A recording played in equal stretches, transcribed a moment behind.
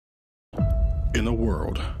In a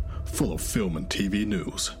world full of film and TV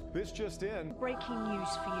news, This just in. Breaking news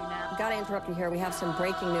for you now. Gotta interrupt you here. We have some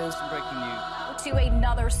breaking news. To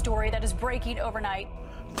another story that is breaking overnight.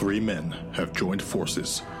 3 men have joined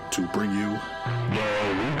forces to bring you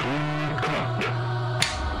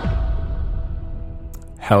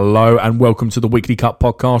Hello and welcome to the Weekly Cut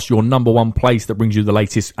Podcast, your number one place that brings you the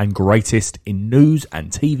latest and greatest in news and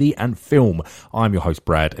TV and film. I'm your host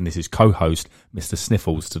Brad, and this is co-host Mr.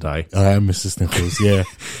 Sniffles today. I am Mr. Sniffles, yeah.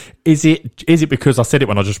 Is it because I said it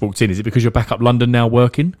when I just walked in? Is it because you're back up London now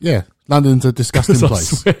working? Yeah, London's a disgusting I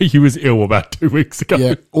place. swear you was ill about 2 weeks ago.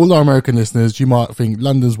 Yeah, all our American listeners, you might think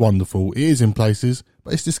London's wonderful. It is in places,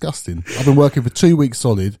 but it's disgusting. I've been working for 2 weeks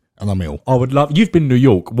solid, and I'm ill. I would love. You've been New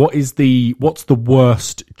York. What's the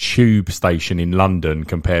worst tube station in London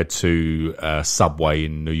compared to subway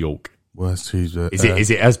in New York? Worst who's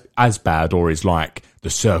Is it as bad, or is like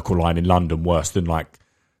the Circle Line in London worse than like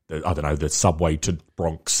the subway to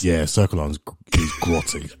Bronx? Yeah, Circle Line's is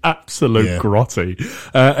grotty. Absolute Yeah. grotty.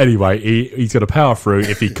 Anyway, he's got to power through.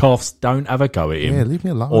 If he coughs, don't have a go at him. Yeah, leave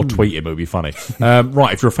me alone. Or tweet him, it would be funny.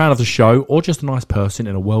 Right, if you're a fan of the show or just a nice person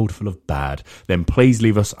in a world full of bad, then please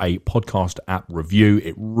leave us a podcast app review.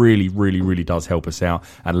 It really, really, really does help us out,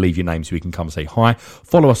 and leave your name so we can come say hi.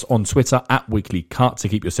 Follow us on Twitter at Weekly Cut to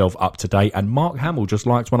keep yourself up to date. And Mark Hamill just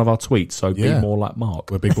liked one of our tweets, so be Yeah. more like Mark.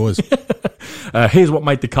 We're big boys. Here's what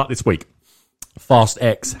made the cut this week. Fast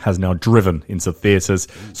X has now driven into theatres,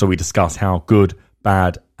 so we discuss how good,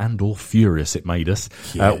 bad, and or furious it made us.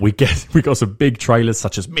 Yeah. We got some big trailers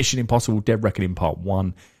such as Mission Impossible: Dead Reckoning Part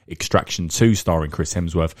 1, Extraction 2 starring Chris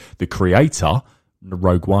Hemsworth, The Creator,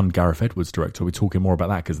 Rogue One, Gareth Edwards director. We're talking more about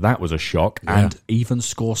that because that was a shock. Yeah. And even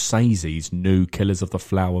Scorsese's new Killers of the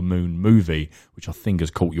Flower Moon movie, which I think has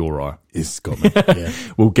caught your eye. It's got me. Yeah.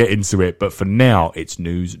 We'll get into it, but for now, it's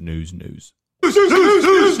news.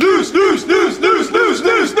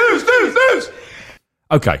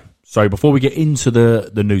 Okay, so before we get into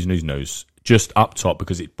the news, just up top,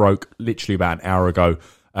 because it broke literally about an hour ago,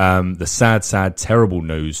 the sad, terrible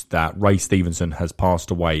news that Ray Stevenson has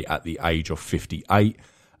passed away at the age of 58.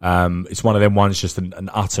 It's one of them ones, just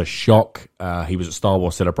an utter shock. He was at Star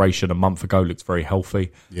Wars Celebration a month ago, looked very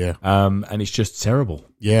healthy. Yeah. And it's just terrible.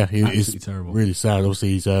 Yeah, Absolutely it's terrible. really sad. Obviously,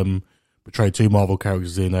 he's portrayed 2 Marvel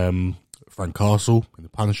characters in Frank Castle, in The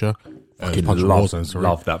Punisher. Fucking Punisher Warzone, sorry.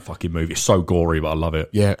 love that fucking movie. It's so gory, but I love it.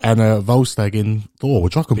 Yeah, and Volstagg in Thor,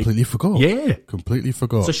 which I completely forgot. Yeah. Completely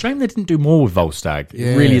forgot. It's a shame they didn't do more with Volstagg.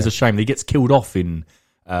 Yeah. It really is a shame. He gets killed off in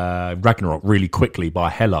Ragnarok really quickly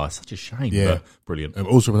by Hela. It's such a shame, Yeah. but brilliant.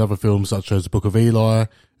 Also in other films such as Book of Eli,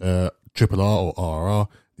 Triple R or RRR,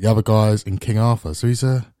 The Other Guys, and King Arthur. So he's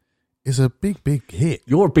a big hit.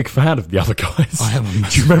 You're a big fan of the other guys. I am.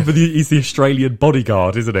 Do you remember he's the Australian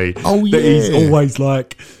bodyguard, isn't he? Oh, That yeah.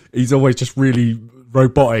 he's always just really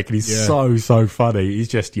robotic, and he's Yeah. so funny. He's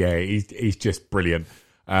just brilliant.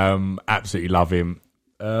 Absolutely love him.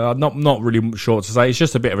 Not really sure what to say. It's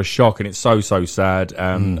just a bit of a shock, and it's so sad.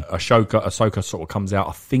 Ahsoka sort of comes out.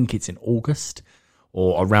 I think it's in August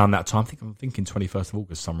or around that time. I'm thinking 21st of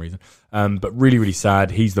August for some reason. But really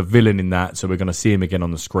sad. He's the villain in that, so we're going to see him again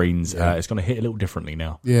on the screens. Yeah. It's going to hit a little differently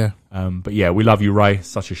now. Yeah. But yeah, we love you, Ray.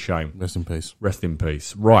 Such a shame. Rest in peace. Rest in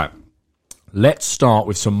peace. Right. Let's start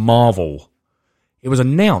with some Marvel. It was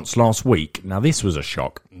announced last week. Now, this was a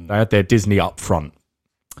shock. They had their Disney up front.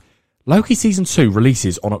 Loki Season 2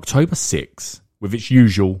 releases on October 6th with its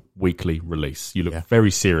usual weekly release. You look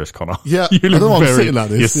very serious, Connor. Yeah, you I don't know why I'm sitting like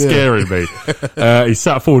this. You're Yeah. scaring me. He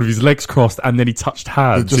sat forward with his legs crossed, and then he touched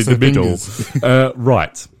hands Just in the their middle. fingers.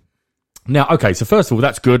 Right. Now, okay, so first of all,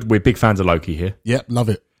 that's good. We're big fans of Loki here. Yep, love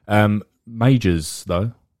it. Majors,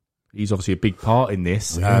 though, he's obviously a big part in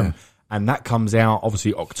this. Yeah. And that comes out,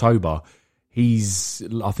 obviously, October.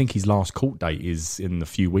 I think his last court date is in a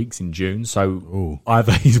few weeks in June. So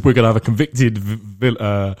either we're going to have a convicted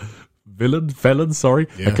felon,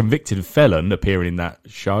 a convicted felon appearing in that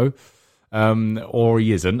show, or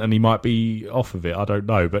he isn't, and he might be off of it. I don't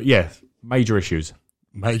know. But yeah, major issues.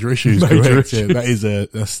 Major issues, Major correct. issues. Yeah,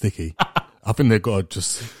 that's sticky. I think they've got to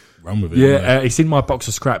just run with it. Yeah, it's in my box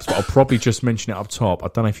of scraps, but I'll probably just mention it up top. I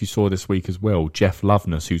don't know if you saw this week as well. Jeff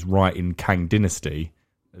Loveness, who's writing Kang Dynasty,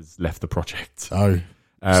 has left the project. Oh.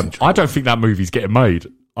 I don't think that movie's getting made.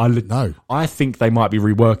 No. I think they might be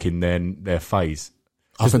reworking their phase.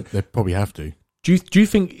 I think they probably have to. Do you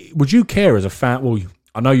think, would you care as a fan? Well,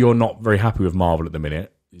 I know you're not very happy with Marvel at the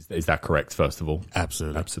minute. Is that correct, first of all?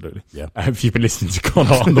 Absolutely. Yeah. If you've been listening to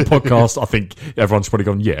Connor on the podcast, I think everyone's probably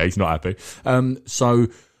gone, yeah, he's not happy. So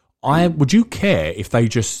would you care if they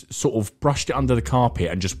just sort of brushed it under the carpet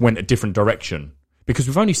and just went a different direction? Because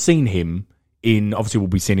we've only seen him obviously we'll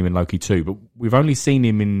be seeing him in Loki 2, but we've only seen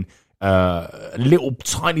him in a little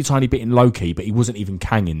tiny bit in Loki, but he wasn't even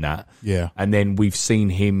Kang in that. Yeah. And then we've seen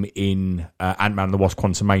him in Ant-Man and the Wasp: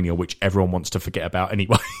 Quantumania, which everyone wants to forget about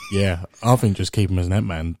anyway. Yeah, I think just keep him as an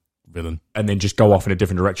Ant-Man villain. And then just go off in a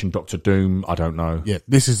different direction. Doctor Doom, I don't know. Yeah,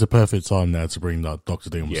 this is the perfect time now to bring like Doctor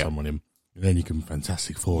Doom or Yeah. someone in. And then you can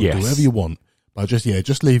Fantastic Four, Yes. do whatever you want. But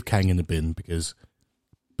just leave Kang in the bin because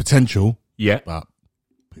potential, Yeah. but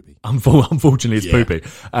poopy. Unfortunately, it's Yeah. poopy.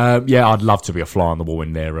 I'd love to be a fly on the wall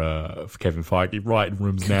in there for Kevin Feige. Writing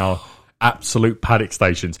rooms now, absolute panic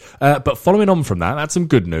stations. But following on from that, that's some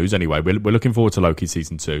good news anyway. We're looking forward to Loki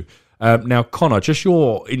Season 2. Now, Connor, just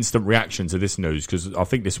your instant reaction to this news, because I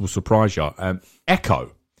think this will surprise you.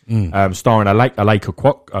 Echo, starring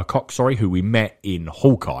Aleka Cox, who we met in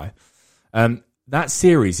Hawkeye. That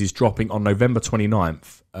series is dropping on November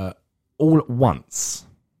 29th, all at once.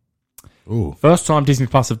 Ooh. First time Disney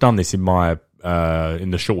Plus have done this in my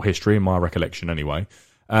in the short history, in my recollection anyway.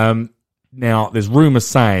 Now, there's rumours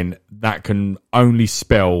saying that can only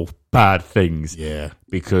spell bad things. Yeah,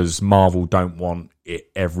 Because Marvel don't want it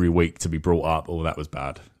every week to be brought up. Oh, that was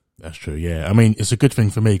bad. that's true. Yeah, I mean, it's a good thing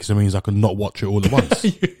for me because it means I can not watch it all at once.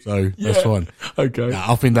 So that's fine. Okay. Yeah,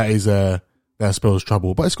 I think that is that spells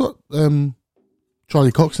trouble. But it's got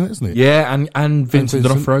Charlie Cox in it, isn't it? Yeah, and Vincent Vincent.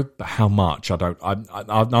 D'Onofrio, but how much? I don't.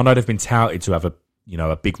 I know they've been touted to have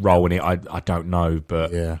a big role in it. I don't know,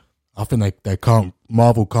 but Yeah. I think they can't.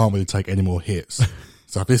 Marvel can't really take any more hits.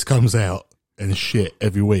 So if this comes out and shit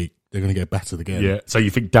every week, they're going to get battered again. yeah. So you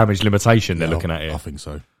think Damage Limitation? They're Yeah, looking at it. I think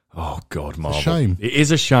so. Oh God, Marvel! shame. It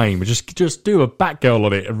is a shame. Just do a Batgirl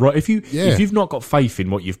on it. Right? If you've not got faith in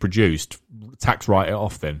what you've produced, tax write it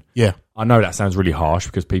off. Then Yeah. I know that sounds really harsh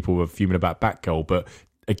because people were fuming about Batgirl, but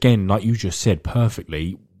again, like you just said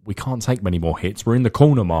perfectly, we can't take many more hits. We're in the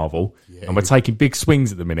corner, Marvel, and we're taking big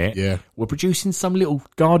swings at the minute. Yeah. We're producing some little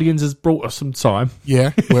Guardians has brought us some time.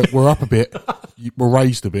 Yeah. We're up a bit. We're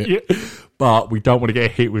raised a bit. Yeah. But we don't want to get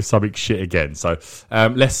hit with something shit again. So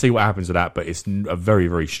let's see what happens with that. But it's a very,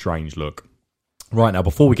 very strange look. Right now,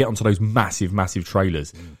 before we get onto those massive, massive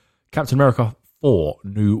trailers, Captain America 4,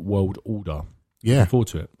 New World Order. Yeah. Looking forward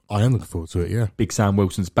to it. I am looking forward to it, yeah. Big Sam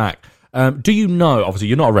Wilson's back. Do you know, obviously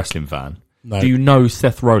you're not a wrestling fan. No. Do you know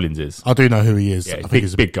Seth Rollins is? I do know who he is. Yeah, I think big,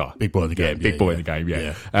 he's a big guy. Big boy in the game. Yeah, big boy in the game,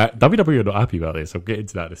 yeah. WWE are not happy about this. I'll get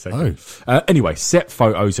into that in a second. Anyway, set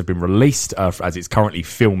photos have been released as it's currently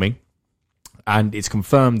filming. And it's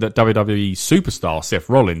confirmed that WWE superstar Seth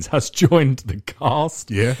Rollins has joined the cast.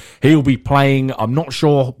 Yeah. He'll be playing, I'm not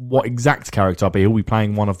sure what exact character, but he'll be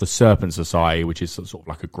playing one of the Serpent Society, which is sort of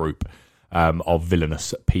like a group of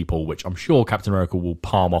villainous people, which I'm sure Captain America will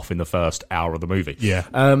palm off in the first hour of the movie. Yeah.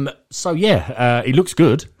 He looks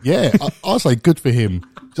good. Yeah, I'll say good for him.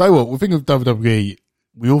 So what, we think of WWE,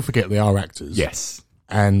 we all forget they are actors. Yes.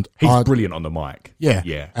 And He's brilliant on the mic. Yeah.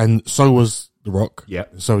 Yeah. And so was The Rock. Yeah.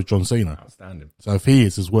 And so was John Cena. Outstanding. So if he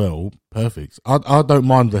is as well, perfect. I don't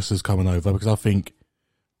mind wrestlers coming over because I think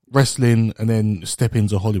wrestling and then step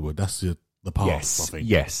into Hollywood, that's the path, I think.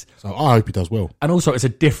 Yes. So I hope he does well. And also, it's a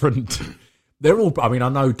different. They're all. I mean, I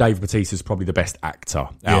know Dave Bautista's probably the best actor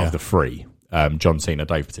out of the three. John Cena,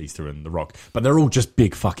 Dave Bautista, and The Rock. But they're all just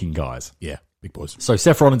big fucking guys. Yeah, big boys. So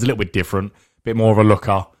Seth Rollins a little bit different, bit more of a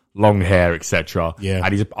looker, long hair, etc. Yeah.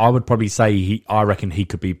 And I would probably say I reckon he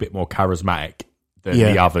could be a bit more charismatic than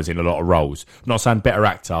the others in a lot of roles. I'm not saying better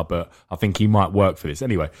actor, but I think he might work for this.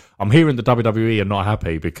 Anyway, I'm hearing the WWE are not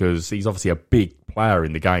happy because he's obviously a big player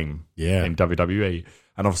in the game. Yeah. In WWE,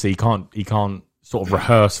 and obviously he can't sort of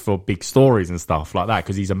rehearse for big stories and stuff like that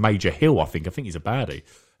because he's a major heel. I think he's a baddie.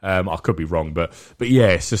 I could be wrong, but yeah,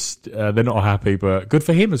 it's just they're not happy. But good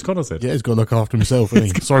for him, as Connor said. Yeah, he's got to look after himself.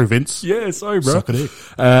 Isn't he? Sorry, Vince. Yeah, sorry, bro. Suck at it.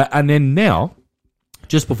 And then now,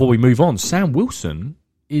 just before we move on, Sam Wilson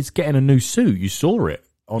is getting a new suit. You saw it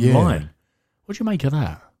online. Yeah. What do you make of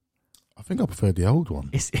that? I think I preferred the old one.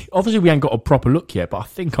 It's obviously we ain't got a proper look yet, but I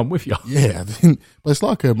think I'm with you. Yeah, but it's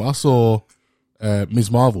like I saw Ms.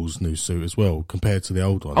 Marvel's new suit as well compared to the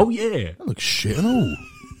old one. Oh yeah, That looks shit and all.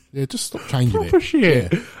 Yeah, just stop changing proper it.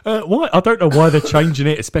 shit. Why? I don't know why they're changing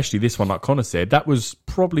it, especially this one. Like Connor said, that was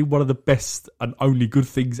probably one of the best and only good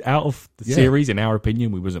things out of the series, in our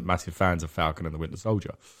opinion. We wasn't massive fans of Falcon and the Winter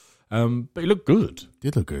Soldier, but it looked good.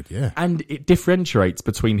 Did look good, yeah. And it differentiates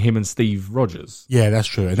between him and Steve Rogers. Yeah, that's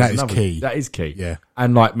true, and that is key. That is key. Yeah.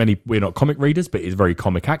 And like we're not comic readers, but it's very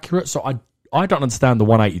comic accurate. So I don't understand the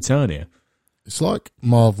 180 turn here. It's like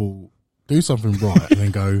Marvel do something right and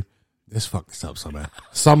then go, let's fuck this up somehow.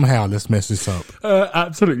 Somehow, let's mess this up.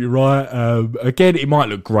 Absolutely right. Again, it might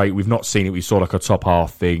look great. We've not seen it. We saw like a top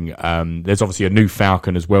half thing. There's obviously a new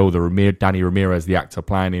Falcon as well. Danny Ramirez, the actor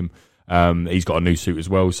playing him. He's got a new suit as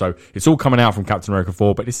well. So it's all coming out from Captain America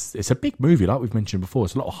 4, but it's a big movie, like we've mentioned before.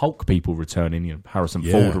 It's a lot of Hulk people returning, Harrison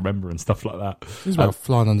Ford, remember, and stuff like that. It's about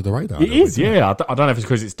flying under the radar. It is, yeah. I don't know if it's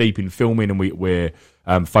because it's deep in filming and we're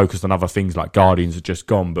focused on other things like Guardians are just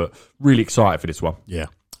gone, but really excited for this one. Yeah.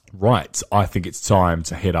 Right, I think it's time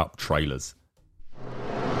to hit up trailers.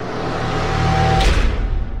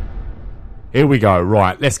 Here we go.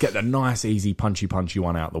 Right, let's get the nice, easy, punchy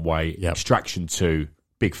one out of the way. Yep. Extraction 2,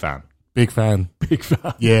 big fan. Big fan. Big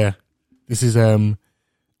fan. Yeah. This is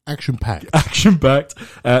action-packed. Action-packed.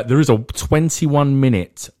 There is a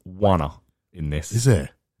 21-minute oneer in this. Is there?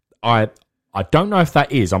 I don't know if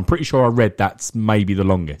that is. I'm pretty sure I read that's maybe the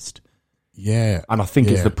longest. Yeah. And I think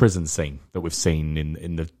it's the prison scene that we've seen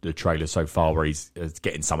in the trailer so far where he's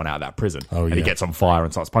getting someone out of that prison. Oh, and he gets on fire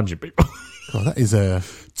and starts punching people. God, that is a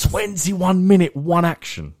 21-minute one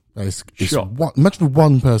action. It's Shot. Imagine if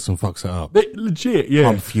one person fucks it up. Legit, yeah.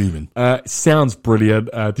 I'm fuming. Sounds brilliant.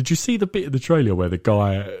 Did you see the bit of the trailer where the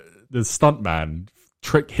guy, the stuntman,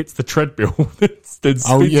 hits the treadmill then spins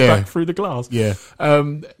back through the glass? Yeah. I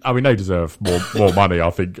mean, they deserve more money, I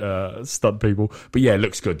think, stunt people. But yeah, it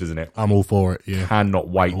looks good, doesn't it? I'm all for it, yeah. Cannot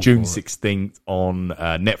wait. June 16th on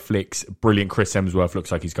Netflix. Brilliant. Chris Hemsworth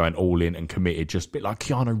looks like he's going all in and committed, just a bit like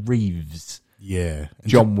Keanu Reeves. Yeah. And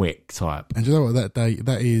John Wick type. And you know what that day,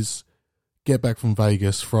 that is get back from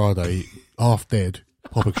Vegas Friday, half dead,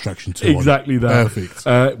 pop Extraction 2 Exactly on. that.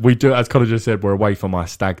 Perfect. We do, as Connor just said, we're away from my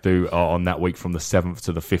stag do on that week from the 7th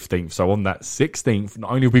to the 15th. So on that 16th,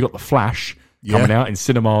 not only have we got The Flash coming out in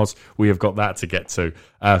cinemas, we have got that to get to.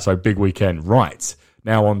 So big weekend. Right.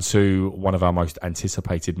 Now on to one of our most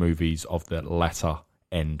anticipated movies of the latter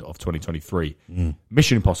end of 2023.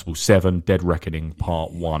 Mission Impossible 7, Dead Reckoning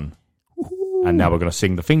Part 1. And now we're going to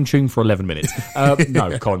sing the theme tune for 11 minutes.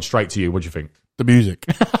 No, Con, straight to you. What do you think? The music.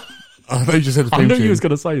 I thought you just said the I theme knew tune. you was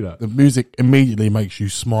going to say that. The music immediately makes you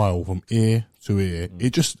smile from ear to ear.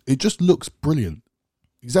 It just looks brilliant.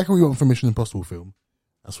 Exactly what you want from a Mission Impossible film.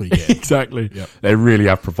 That's what you get. Exactly. Yep. They really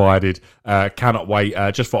have provided. Cannot wait.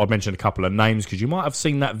 Just thought I'd mention a couple of names because you might have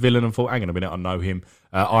seen that villain and thought, hang on a minute, I know him.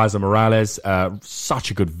 Isa Morales,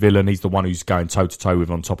 such a good villain. He's the one who's going toe-to-toe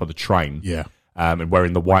with on top of the train. Yeah. And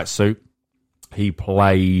wearing the white suit. He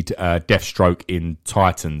played Deathstroke in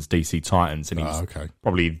Titans, DC Titans, and he's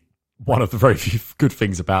probably one of the very few good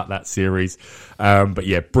things about that series. But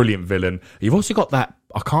yeah, brilliant villain. You've also got that,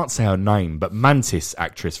 I can't say her name, but Mantis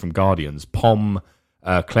actress from Guardians, Pom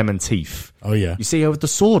Clementif. Oh, yeah. You see her with the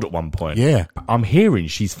sword at one point. Yeah. I'm hearing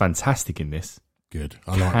she's fantastic in this. Good.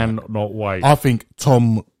 I like Cannot wait. I think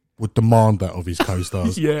Tom would demand that of his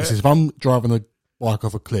co-stars. Yeah. He says, if I'm driving a bike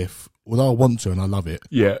off a cliff, although I want to and I love it,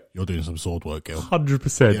 Yeah. you're doing some sword work, girl.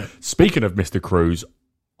 100%. Yeah. Speaking of Mr. Cruise,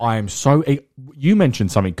 I am so... You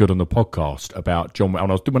mentioned something good on the podcast about John Wick.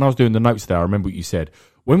 When I was doing the notes there, I remember what you said.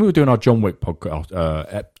 When we were doing our John Wick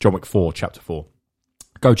podcast, John Wick 4, Chapter 4,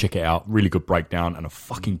 go check it out. Really good breakdown and a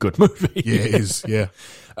fucking good movie. Yeah, it is, yeah.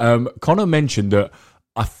 Connor mentioned that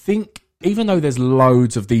I think even though there's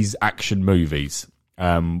loads of these action movies,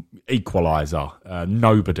 Equalizer,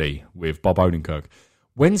 Nobody with Bob Odenkirk,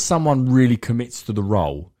 when someone really commits to the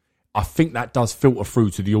role, I think that does filter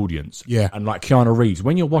through to the audience. Yeah. And like Keanu Reeves,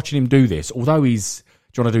 when you're watching him do this, although he's...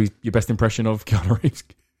 Do you want to do your best impression of Keanu Reeves?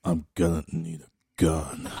 I'm gonna need a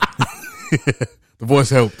gun. The voice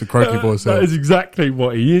helped. The croaky voice That helped. is exactly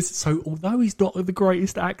what he is. So although he's not the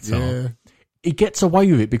greatest actor... Yeah. He gets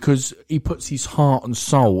away with it because he puts his heart and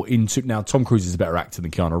soul into... Now, Tom Cruise is a better actor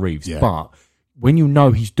than Keanu Reeves, but when you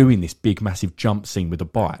know he's doing this big, massive jump scene with a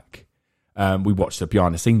bike, we watched the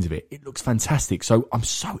behind the scenes of it. It looks fantastic. So I'm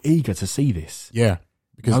so eager to see this. Yeah.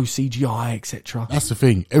 Because No CGI, etc. that's the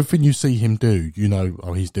thing. Everything you see him do, you know,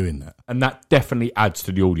 oh, he's doing that. And that definitely adds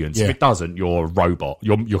to the audience. Yeah. If it doesn't, you're a robot.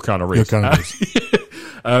 You're Keanu Reeves. You're Keanu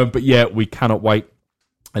Reeves. But yeah, we cannot wait.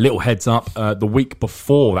 A little heads up, the week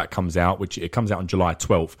before that comes out, which it comes out on July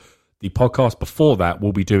 12th, the podcast before that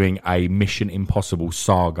will be doing a Mission Impossible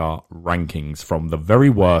saga rankings from the very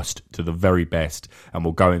worst to the very best, and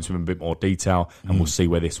we'll go into a bit more detail, and we'll see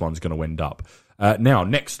where this one's going to end up. Now,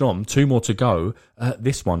 next on, 2 more to go.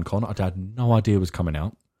 This one, Con, I had no idea was coming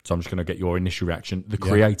out, so I'm just going to get your initial reaction. The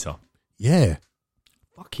Creator. Yeah.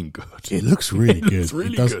 Fucking good. It looks really good. It's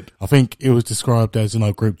really It does. good. I think it was described as in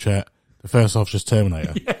our group chat, the first half's just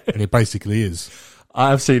Terminator. And it basically is.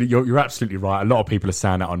 I've seen it. You're absolutely right. A lot of people are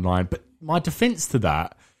saying that online. But my defense to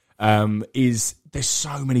that is there's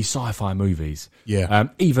so many sci-fi movies. Yeah.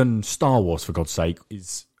 Even Star Wars, for God's sake,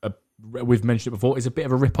 we've mentioned it before, is a bit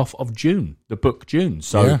of a rip-off of Dune, the book Dune.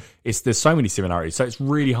 So there's so many similarities. So it's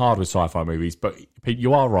really hard with sci-fi movies. But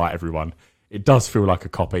you are right, everyone. It does feel like a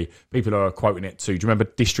copy. People are quoting it too. Do you remember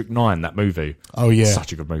District 9, that movie? Oh, yeah.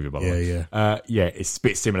 Such a good movie, by the way. Yeah. It's a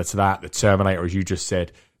bit similar to that. The Terminator, as you just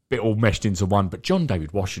said, bit all meshed into one. But John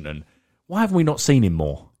David Washington, why have we not seen him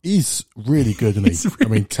more? He's really good, isn't he? I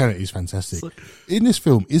mean, Tenet is fantastic. In this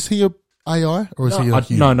film, is he a AI or is he a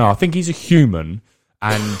human? No. I think he's a human,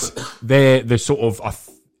 and they're sort of.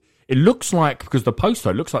 It looks like, because the poster,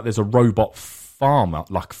 it looks like there's a robot farmer.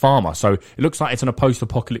 So it looks like it's in a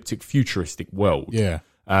post-apocalyptic, futuristic world. Yeah.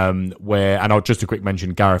 And I'll just a quick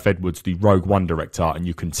mention Gareth Edwards, the Rogue One director, and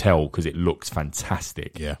you can tell because it looks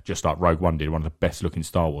fantastic. Yeah. Just like Rogue One did, one of the best looking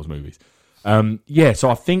Star Wars movies. So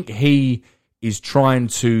I think he is trying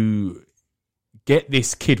to get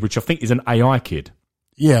this kid, which I think is an AI kid.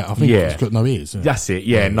 Yeah, I think he's got no ears. That's it.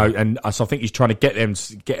 And so I think he's trying to get them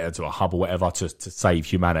to get her to a hub or whatever to save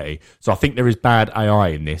humanity. So I think there is bad AI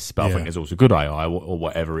in this, but I think there's also good AI or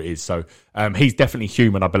whatever it is. So he's definitely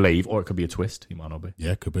human, I believe, or it could be a twist. He might not be.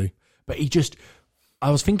 Yeah, it could be. But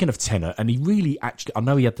I was thinking of Tenet, and he really actually, I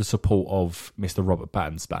know he had the support of Mr. Robert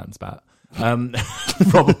Pattinson,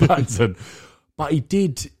 Robert Pattinson, but he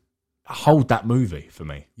did hold that movie for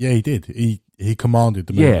me. Yeah, he did. He commanded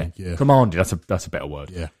the movie. Yeah, commanded. That's a better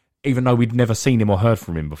word. Yeah. Even though we'd never seen him or heard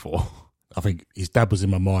from him before. I think his dad was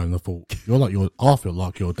in my mind, and I thought, I feel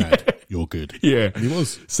like your dad. You're good. Yeah. And he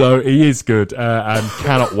was. So he is good, and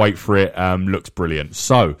cannot wait for it. Looks brilliant.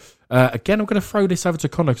 So, again, I'm going to throw this over to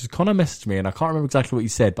Connor, because Connor messaged me, and I can't remember exactly what he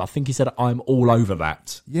said, but I think he said, I'm all over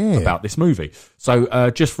that about this movie.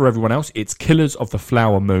 So, just for everyone else, it's Killers of the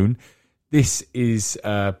Flower Moon. This is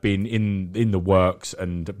been in the works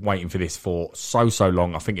and waiting for this for so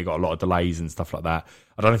long. I think it got a lot of delays and stuff like that.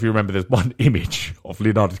 I don't know if you remember, there's one image of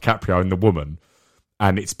Leonardo DiCaprio and the woman,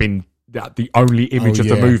 and it's been the only image of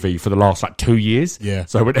the movie for the last 2 years. Yeah.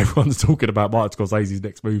 So when everyone's talking about Martin Scorsese's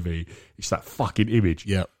next movie, it's that fucking image.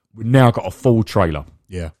 Yeah. We've now got a full trailer.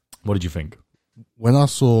 Yeah. What did you think? When I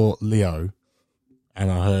saw Leo and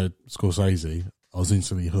I heard Scorsese, I was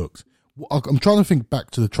instantly hooked. I'm trying to think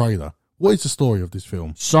back to the trailer. What is the story of this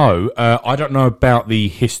film? So, I don't know about the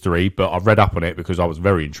history, but I've read up on it because I was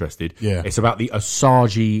very interested. Yeah. It's about the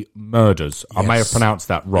Assange murders. Yes. I may have pronounced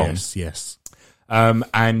that wrong. Yes.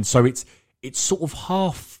 And so it's sort of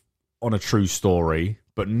half on a true story,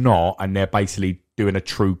 but not, and they're basically doing a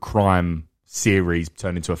true crime series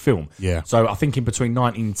turned into a film. Yeah. So I think in between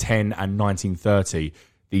 1910 and 1930,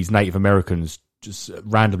 these Native Americans just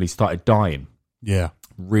randomly started dying. Yeah.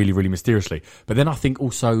 Really, really mysteriously. But then I think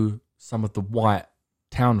also some of the white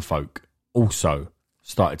town folk also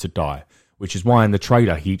started to die, which is why in the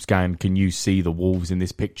trailer he keeps going, can you see the wolves in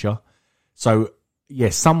this picture? So,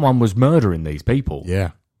 someone was murdering these people.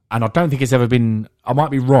 Yeah. And I don't think it's ever been, I might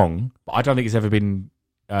be wrong, but I don't think it's ever been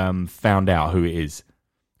found out who it is,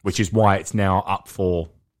 which is why it's now up for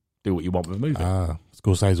do what you want with the movie.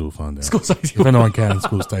 Scorsese will find out. Scorsese if anyone can,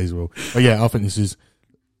 Scorsese will. But yeah, I think this is,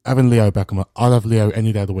 having Leo back on my, I'll have Leo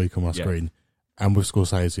any day of the week on my screen. And with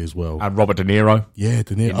Scorsese as well. And Robert De Niro. Yeah,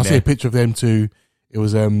 De Niro. I see a picture of them too. It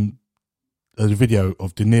was a video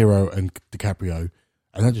of De Niro and DiCaprio.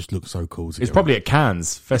 And that just looks so cool. It's probably at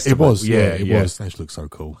Cannes Festival. It was, it was. That just looks so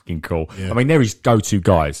cool. Fucking cool. Yeah. I mean, they're his go-to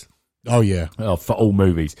guys. Oh, yeah. For all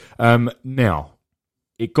movies. Now,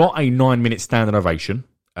 it got a 9-minute standing ovation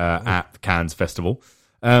at the Cannes Festival.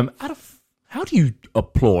 How do you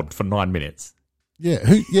applaud for 9 minutes?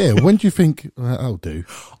 Yeah, when do you think I'll do?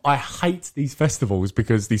 I hate these festivals,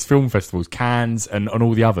 because these film festivals, Cannes and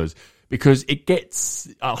all the others, because it gets,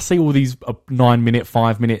 I see all these 9-minute,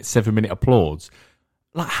 5-minute, 7-minute applauds.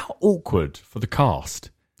 Like, how awkward for the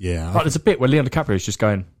cast. Yeah. Like, there's a bit where Leonardo DiCaprio is just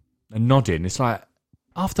going and nodding. It's like,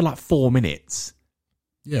 after 4 minutes.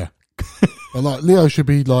 Yeah. But Leo should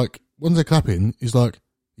be like, when they're clapping, he's like,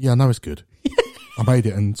 yeah, I know it's good. I made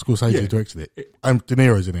it, and Scorsese directed it. And De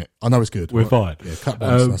Niro's in it. I know it's good. We're fine. Yeah, cut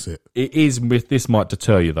once, that's it. It is, this might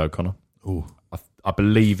deter you though, Connor. Ooh. I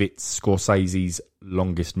believe it's Scorsese's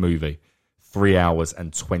longest movie. 3 hours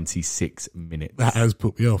and 26 minutes. That has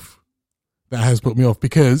put me off.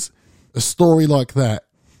 Because a story like that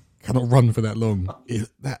cannot run for that long.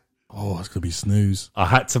 It's going to be snooze. I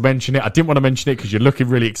had to mention it. I didn't want to mention it because you're looking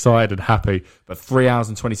really excited and happy. But 3 hours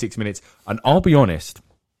and 26 minutes. And I'll be honest,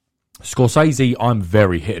 Scorsese, I'm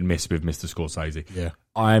very hit and miss with Mr. Scorsese. Yeah.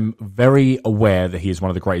 I'm very aware that he is one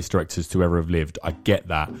of the greatest directors to ever have lived. I get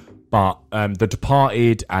that. But The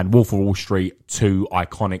Departed and Wolf of Wall Street, 2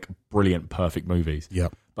 iconic, brilliant, perfect movies.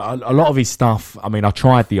 Yep. But a lot of his stuff, I mean, I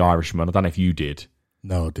tried The Irishman. I don't know if you did.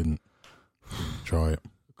 No, I didn't try it.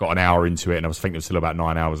 Got an hour into it, and I was thinking there's still about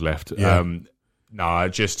 9 hours left. Yeah.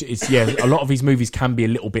 A lot of his movies can be a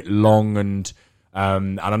little bit long, and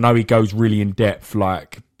I know he goes really in depth,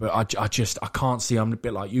 like But I can't see. I'm a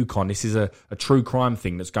bit like you, Con. This is a true crime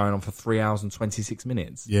thing that's going on for 3 hours and 26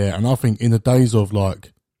 minutes. Yeah, and I think in the days of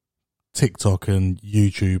like TikTok and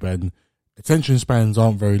YouTube, and attention spans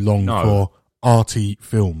aren't very long for arty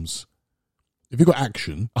films. If you've got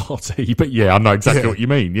action, RT, but yeah, I know exactly what you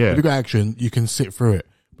mean. Yeah, if you've got action, you can sit through it.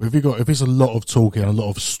 But if it's a lot of talking, a lot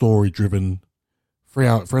of story driven,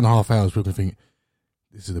 3.5 hours, people think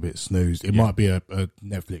this is a bit snoozed. It might be a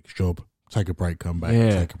Netflix job. Take a break, come back.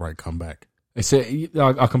 Yeah. Take a break, come back.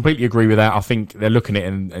 I completely agree with that. I think they're looking at it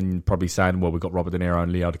and probably saying, well, we've got Robert De Niro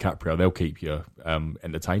and Leo DiCaprio. They'll keep you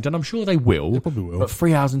entertained. And I'm sure they will. They probably will. But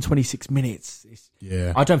 3 hours and 26 minutes.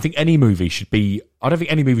 Yeah. I don't think any movie should be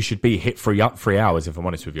hit 3 hours, if I'm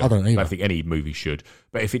honest with you. I don't either. I don't think any movie should.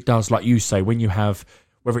 But if it does, like you say, when you have,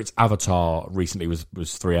 whether it's Avatar recently was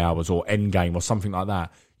 3 hours or Endgame or something like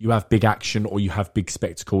that, you have big action or you have big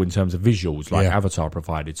spectacle in terms of visuals like Avatar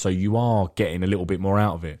provided. So you are getting a little bit more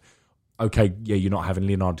out of it. Okay, yeah, you're not having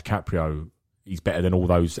Leonardo DiCaprio. He's better than all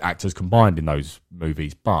those actors combined in those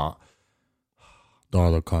movies, but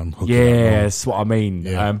dialogue can't hook yeah, that's what I mean.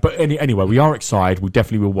 Yeah. But anyway, we are excited. We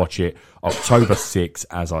definitely will watch it October 6th,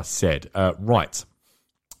 as I said. Right.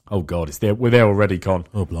 Oh God, it's there. We're there already, Con.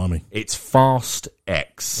 Oh blimey! It's Fast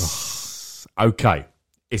X. Okay,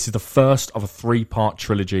 this is the first of a 3-part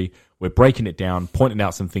trilogy. We're breaking it down, pointing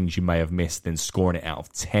out some things you may have missed, then scoring it out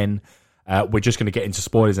of 10. We're just going to get into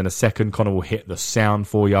spoilers in a second. Connor will hit the sound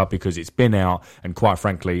for you because it's been out, and quite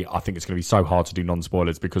frankly, I think it's going to be so hard to do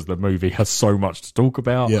non-spoilers because the movie has so much to talk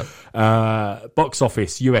about. Yeah. Box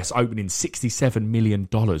office, US opening $67 million.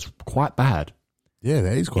 Quite bad. Yeah,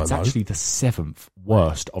 that is quite It's low. actually the 7th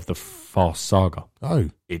worst of the Fast saga. Oh.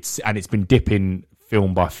 It's been dipping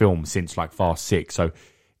film by film since like Fast 6. So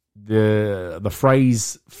the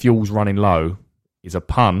phrase "fuel's running low" is a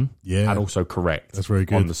pun, and also correct. That's very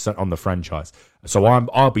good on the franchise. So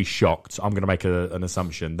I'll be shocked. I'm going to make an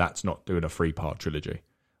assumption that's not doing a 3-part trilogy.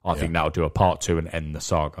 I think that'll do a part 2 and end the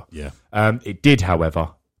saga. Yeah. It did,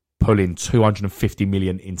 however, pull in $250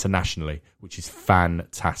 million internationally, which is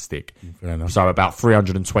fantastic. Fair enough. So about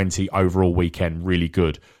 320 overall weekend, really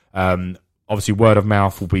good. Obviously, word of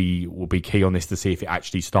mouth will be key on this to see if it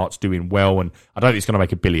actually starts doing well. And I don't think it's going to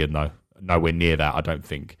make $1 billion though. Nowhere near that, I don't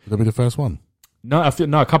think. Will that be the first one? No,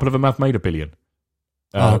 a couple of them have made $1 billion.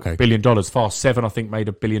 Okay. $1 billion. Fast 7, I think, made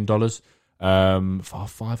 $1 billion.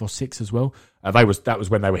 5 or 6 as well. That was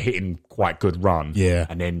when they were hitting quite good run. Yeah.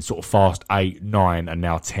 And then sort of Fast 8, 9, and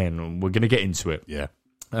now 10. And we're going to get into it. Yeah.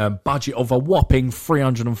 Budget of a whopping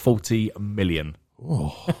 $340 million.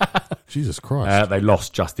 Oh, Jesus Christ. They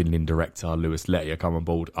lost Justin Lin director Louis Leterrier come on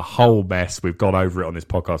board. A whole mess. We've gone over it on this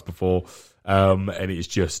podcast before. And it's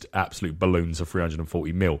just absolute balloons of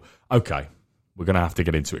 340 mil. Okay. We're going to have to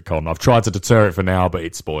get into it, Con. I've tried to deter it for now, but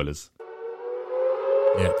it's spoilers.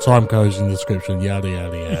 Yeah, time codes in the description, yada,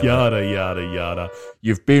 yada, yada. Yada, yada, yada.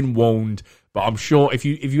 You've been warned, but I'm sure if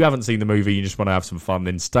you haven't seen the movie, you just want to have some fun,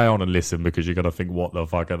 then stay on and listen because you're going to think, what the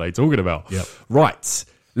fuck are they talking about? Yep. Right.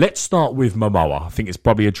 Let's start with Momoa. I think it's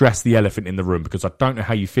probably addressed the elephant in the room because I don't know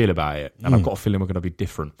how you feel about it, and I've got a feeling we're going to be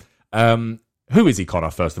different. Who is he,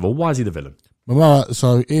 Connor, first of all? Why is he the villain? Momoa,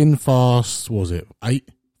 so in Fast, what was it,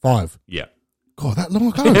 5? Yeah. God, that long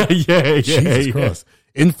ago? Jesus Christ.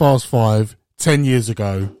 In Fast 5, 10 years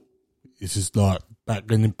ago, this is like back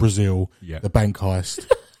in Brazil, the bank heist.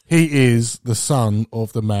 He is the son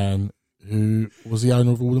of the man who was the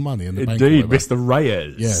owner of all the money in the bank. Indeed, Mr.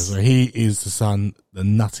 Reyes. Yeah, so he is the son, the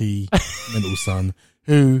nutty mental son,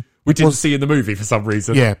 who... We didn't see in the movie for some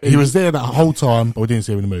reason. Yeah, he was there that whole time, but we didn't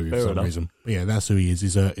see him in the movie for some reason. But yeah, that's who he is.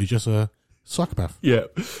 He's just a psychopath. Yeah.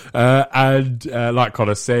 And like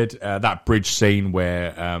Connor said, that bridge scene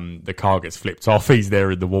where the car gets flipped off, he's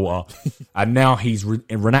there in the water. And now he's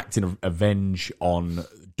reenacting revenge on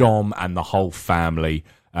Dom and the whole family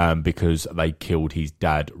because they killed his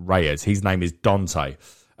dad, Reyes. His name is Dante.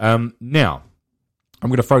 Now, I'm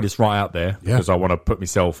going to throw this right out there because I want to put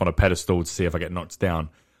myself on a pedestal to see if I get knocked down.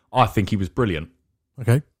 I think he was brilliant.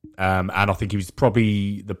 Okay. And I think he was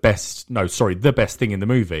probably the best thing in the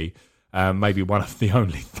movie. Maybe one of the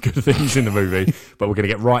only good things in the movie, but we're going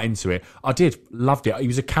to get right into it. Loved it. He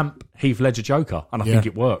was a camp Heath Ledger Joker, and I think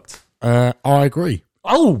it worked. I agree.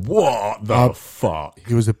 Oh, what the fuck?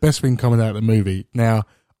 He was the best thing coming out of the movie. Now,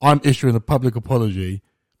 I'm issuing a public apology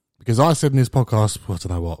because I said in this podcast, I don't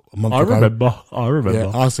know what, a month ago. I remember.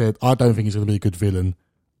 Yeah, I said, I don't think he's going to be a good villain.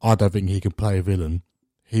 I don't think he can play a villain.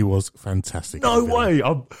 He was fantastic. No way.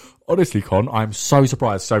 Honestly, Con, I'm so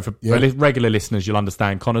surprised. So for regular listeners, you'll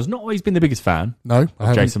understand Connor's not always been the biggest fan of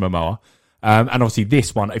Jason Momoa. And obviously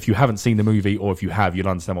this one, if you haven't seen the movie or if you have, you'll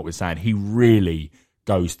understand what we're saying. He really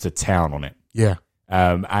goes to town on it. Yeah.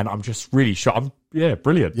 And I'm just really shocked.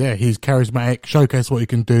 Brilliant. Yeah, he's charismatic, showcase what he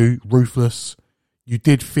can do, ruthless. You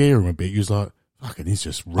did fear him a bit. You was like, fucking, he's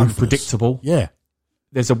just ruthless. Unpredictable. Yeah.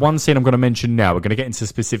 There's one scene I'm going to mention now. We're going to get into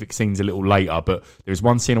specific scenes a little later, but there's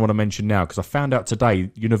one scene I want to mention now because I found out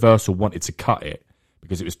today Universal wanted to cut it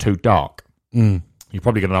because it was too dark. You're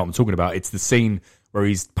probably going to know what I'm talking about. It's the scene where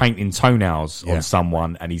he's painting toenails on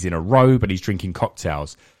someone and he's in a robe and he's drinking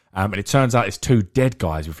cocktails. And it turns out it's two dead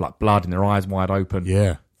guys with like blood in their eyes wide open.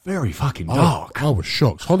 Yeah. Very fucking dark. I was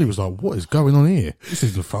shocked. Holly was like, what is going on here? This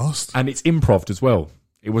isn't fast. And it's improv as well.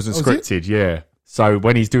 It wasn't scripted, yeah. So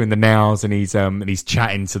when he's doing the nows and he's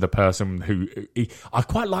chatting to the person I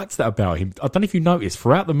quite liked that about him. I don't know if you noticed,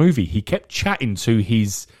 throughout the movie, he kept chatting to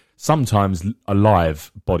his sometimes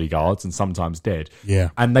alive bodyguards and sometimes dead.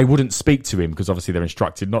 Yeah. And they wouldn't speak to him because obviously they're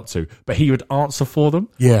instructed not to, but he would answer for them.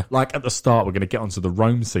 Yeah. Like at the start, we're going to get onto the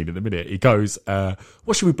Rome scene in a minute. He goes,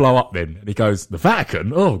 what should we blow up then? And he goes, the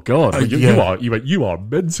Vatican? Oh God, you are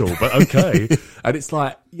mental, but okay. And it's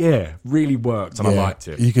like, yeah, really worked and I liked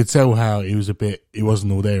it. You could tell how he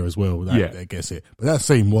wasn't all there as well. I guess it. But that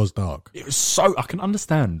scene was dark. It was I can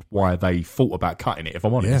understand why they thought about cutting it, if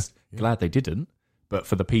I'm honest. Yeah. Glad they didn't. But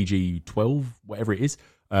for the PG-12, whatever it is,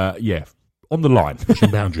 on the line. Pushing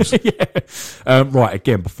boundaries. Right,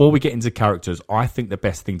 again, before we get into characters, I think the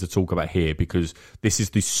best thing to talk about here, because this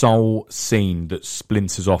is the sole scene that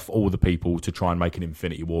splinters off all the people to try and make an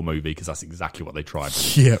Infinity War movie, because that's exactly what they tried.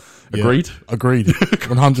 Yeah. Agreed? Agreed.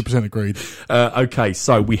 100% agreed. Okay,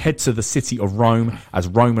 so we head to the city of Rome, as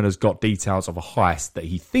Roman has got details of a heist that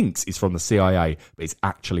he thinks is from the CIA, but it's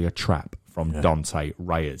actually a trap from Dante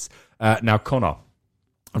Reyes. Now, Connor,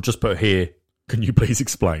 I've just put here, can you please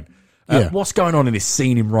explain? What's going on in this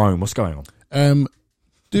scene in Rome? What's going on?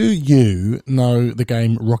 Do you know the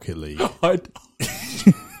game Rocket League?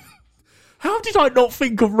 How did I not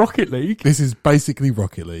think of Rocket League? This is basically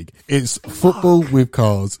Rocket League. It's football with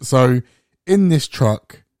cars. So in this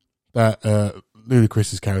truck that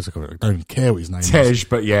Ludacris's character, I don't care what his name is. Tej,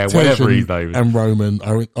 but whatever his name is. And Roman,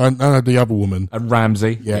 I know the other woman. And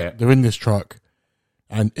Ramsey. Yeah, they're in this truck.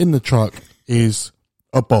 And in the truck is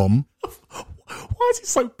a bomb. Why is it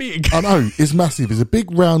so big? I know, it's massive. It's a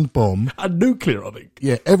big round bomb. And nuclear, I think.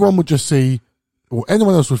 Yeah, everyone would just see, or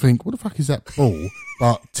anyone else would think, what the fuck is that ball?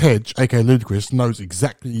 But Tej, aka Ludacris, knows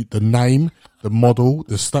exactly the name, the model,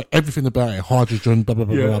 everything about it, hydrogen, blah, blah,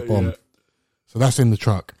 blah, blah, bomb. Yeah. So that's in the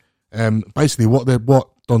truck. Basically, what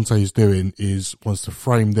Dante is doing is wants to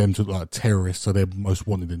frame them to like terrorists, so they're most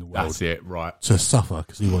wanted in the world. That's it, right. To suffer,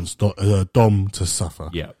 because he wants Dom to suffer.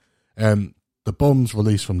 Yeah. The bomb's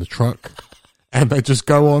released from the truck, and they just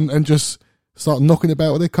go on and just start knocking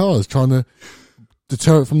about with their cars, trying to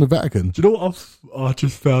deter it from the Vatican. Do you know what I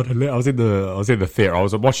just found? I was in the theatre. I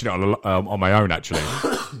was watching it on my own, actually.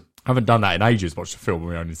 I haven't done that in ages, watched a film on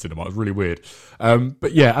my own in cinema. It was really weird.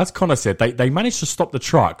 But yeah, as Connor said, they managed to stop the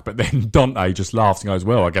truck, but then Dante just laughs and goes,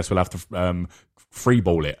 well, I guess we'll have to free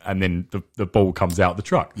ball it. And then the ball comes out the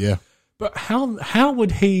truck. Yeah. But how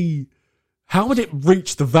would it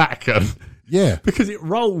reach the Vatican? Yeah. Because it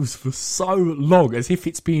rolls for so long as if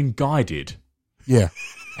it's being guided. Yeah.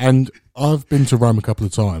 And I've been to Rome a couple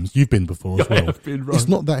of times. You've been before as well. I've been Rome. It's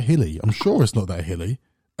not that hilly. I'm sure it's not that hilly.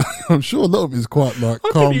 I'm sure a lot of it is quite like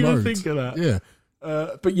calm roads. I didn't even think of that. Yeah.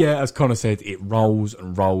 But yeah, as Connor said, it rolls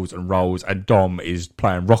and rolls and rolls, and Dom is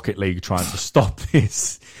playing Rocket League trying to stop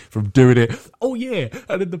this from doing it. Oh yeah,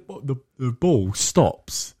 and then the ball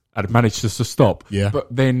stops and it manages to stop. Yeah.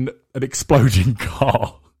 But then an exploding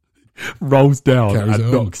car rolls down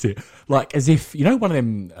and knocks it. Like as if, you know, one of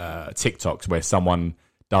them TikToks where someone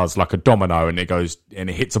does like a domino and it goes and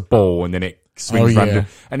it hits a ball and then it swings random.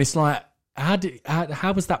 And it's like,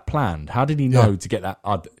 how was that planned? How did he know to get that?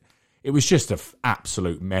 It was just an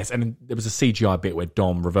absolute mess. And there was a CGI bit where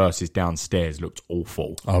Dom reverses downstairs, looked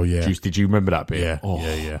awful. Oh, yeah. Did you remember that bit? Yeah. Oh.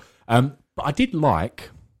 Yeah. But I did like,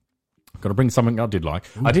 got to bring something I did like.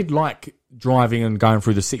 Ooh. I did like driving and going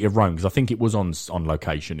through the city of Rome because I think it was on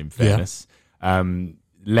location, in fairness. Yeah.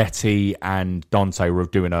 Letty and Dante were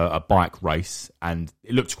doing a bike race and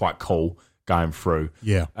it looked quite cool going through.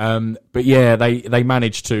 Yeah. But yeah, they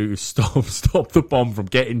managed to stop the bomb from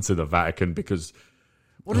getting to the Vatican because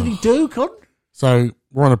what did he do, Con? So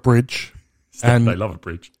we're on a bridge and they love a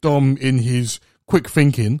bridge. Dom, in his quick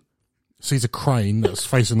thinking, sees a crane that's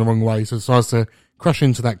facing the wrong way, so decides to crash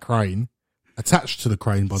into that crane, attached to the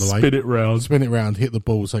crane, by the way. Spin it round, hit the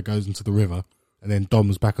ball so it goes into the river, and then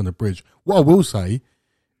Dom's back on the bridge. What I will say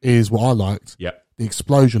is what I liked. Yeah. The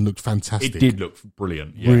explosion looked fantastic. It did look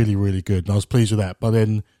brilliant. Yeah. Really, really good. And I was pleased with that. But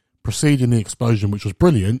then preceding the explosion, which was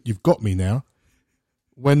brilliant, you've got me now.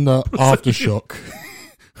 When the aftershock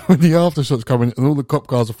when the aftershot's coming and all the cop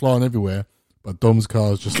cars are flying everywhere, but Dom's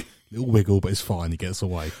car's just a little wiggle, but it's fine. He gets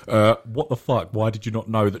away. What the fuck? Why did you not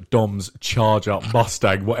know that Dom's charge-up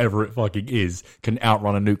Mustang, whatever it fucking is, can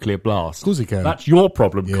outrun a nuclear blast? Of course he can. That's your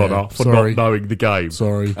problem, Connor, for not knowing the game.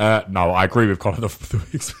 Sorry. No, I agree with Connor.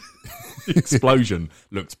 The explosion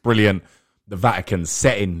looked brilliant. The Vatican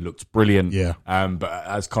setting looked brilliant. Yeah. But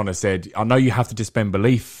as Connor said, I know you have to disband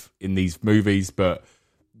belief in these movies, but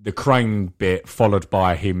the crane bit followed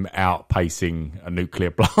by him outpacing a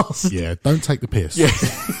nuclear blast. Yeah, don't take the piss. Yeah.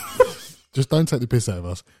 Just don't take the piss out of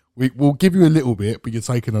us. We'll give you a little bit, but you're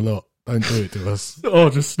taking a lot. Don't do it to us. Oh, I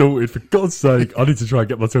just snorted. For God's sake, I need to try and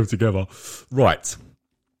get myself together. Right.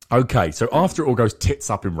 Okay, so after it all goes tits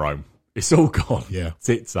up in Rome, it's all gone. Yeah.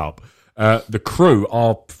 Tits up. The crew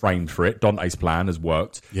are framed for it. Dante's plan has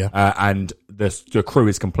worked. Yeah. And the crew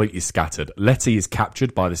is completely scattered. Letty is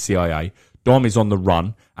captured by the CIA. Dom is on the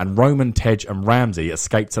run. And Roman, Tej and Ramsey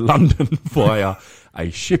escape to London via a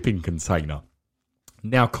shipping container.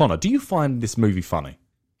 Now, Connor, do you find this movie funny?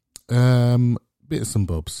 Bits and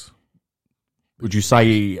bobs. Would you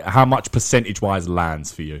say how much percentage-wise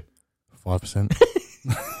lands for you? 5%.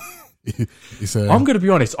 I'm going to be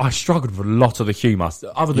honest. I struggled with a lot of the humour,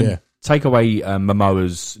 other than take away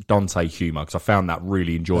Momoa's Dante humour, because I found that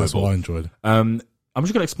really enjoyable. That's what I enjoyed. I'm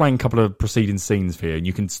just going to explain a couple of preceding scenes here, and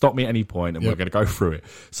you can stop me at any point, and we're going to go through it.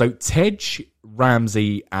 So Tej,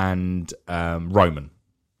 Ramsey, and Roman,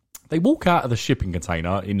 they walk out of the shipping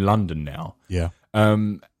container in London now,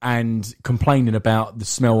 and complaining about the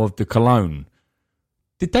smell of the cologne.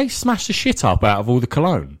 Did they smash the shit up out of all the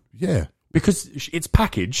cologne? Yeah. Because it's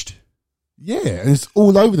packaged. Yeah, and it's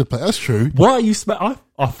all over the place. That's true. Why are you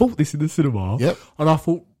I thought this in the cinema. Yep. And I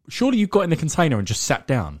thought, surely you got in the container and just sat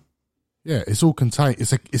down. Yeah, it's all contained.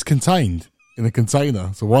 It's contained in a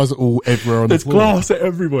container. So why is it all everywhere on There's the floor? glass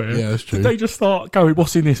everywhere. Yeah, that's true. Did they just start going,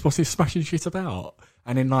 what's in this? What's this smashing shit about?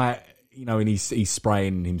 And then, like, you know, and he's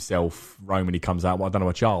spraying himself. Roman, he comes out, well, I don't know,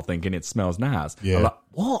 a child thinking it smells nice. Yeah. I'm like,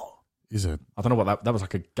 what? Is it? I don't know what that was,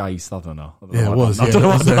 like a gay southerner. Yeah, it was. I don't know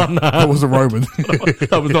what I've done that was a Roman.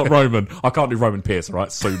 That was not Roman. I can't do Roman Pierce, all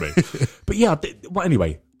right? Sue me. But yeah, well,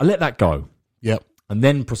 anyway, I let that go. Yep. And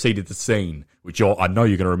then proceeded the scene, which I know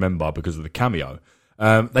you're going to remember because of the cameo.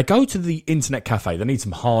 They go to the internet cafe. They need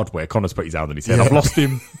some hardware. Connor's put his hand on his head. Yeah. I've lost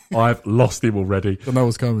him. I've lost him already. I know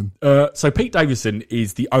what's coming. So Pete Davidson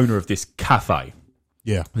is the owner of this cafe.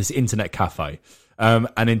 Yeah. This internet cafe. And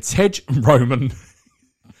then Tej and Roman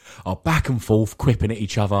are back and forth, quipping at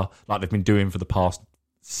each other like they've been doing for the past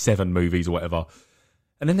 7 movies or whatever.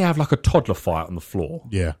 And then they have like a toddler fight on the floor.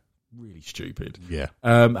 Yeah. Really stupid. Yeah.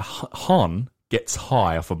 Han gets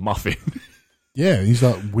high off a muffin. Yeah, he's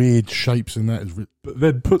like weird shapes and that. But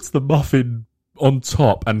then puts the muffin on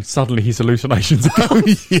top and suddenly his hallucinations are gone.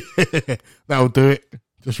 Yeah, that'll do it.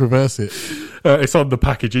 Just reverse it. It's on the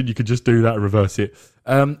packaging. You can just do that and reverse it.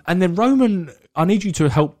 And then Roman, I need you to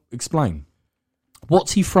help explain.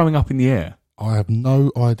 What's he throwing up in the air? I have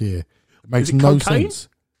no idea. It makes Is it no cocaine? sense.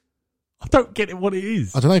 I don't get it what it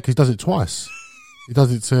is. I don't know, because he does it twice. He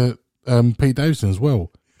does it to Pete Davidson as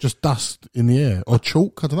well. Just dust in the air. Or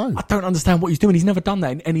chalk, I don't know. I don't understand what he's doing. He's never done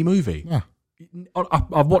that in any movie. Yeah.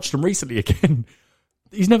 I've watched him recently again.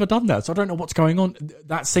 He's never done that, so I don't know what's going on.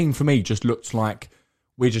 That scene for me just looks like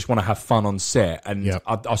we just want to have fun on set. And Yep.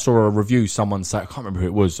 I saw a review, someone say, I can't remember who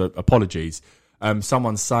it was, so apologies.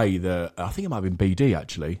 Someone say that, I think it might have been BD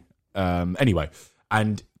actually. Anyway,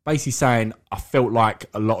 and basically saying, I felt like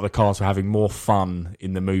a lot of the cast were having more fun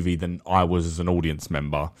in the movie than I was as an audience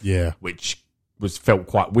member. Yeah. Which felt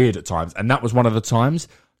quite weird at times. And that was one of the times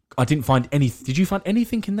I didn't find any. Did you find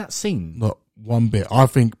anything in that scene? Not one bit. I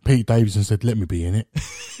think Pete Davidson said, let me be in it.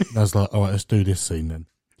 And I was like, all right, let's do this scene then.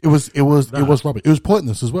 It was rubbish. It was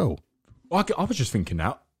pointless as well. I was just thinking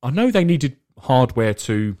that. I know they needed hardware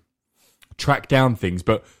to track down things,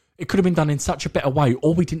 but it could have been done in such a better way,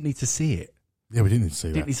 or we didn't need to see it. Yeah, we didn't need to see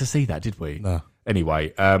that. Didn't need to see that, did we? No.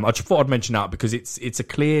 Anyway, I just thought I'd mention that because it's a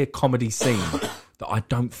clear comedy scene that I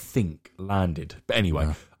don't think landed. But anyway,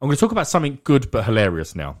 I'm going to talk about something good but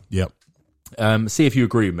hilarious now. Yep. See if you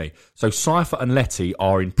agree with me. So Cypher and Letty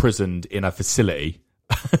are imprisoned in a facility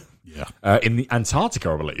in the Antarctica,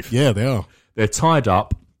 I believe. Yeah, they are. They're tied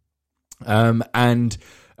up, and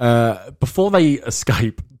before they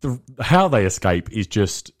escape, how they escape is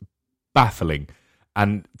just baffling.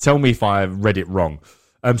 And tell me if I read it wrong.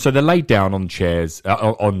 So they're laid down on chairs,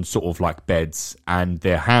 on sort of like beds, and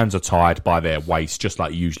their hands are tied by their waist, just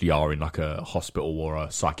like you usually are in like a hospital or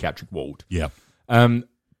a psychiatric ward. Yeah.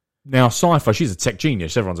 Now, Cypher, she's a tech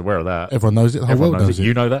genius. Everyone's aware of that. Everyone knows it. The whole Everyone world knows it.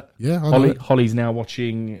 You know that? Yeah, I know it. Holly's now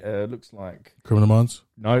watching, looks like... Criminal Minds?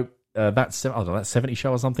 No, that 70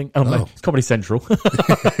 show or something. Oh, no, it's Comedy Central.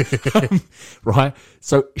 Right?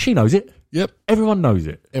 So she knows it. Yep. Everyone knows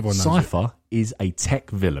it. Everyone knows Cypher is a tech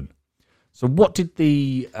villain. So what did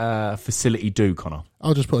the facility do, Connor?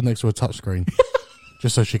 I'll just put it next to a touchscreen.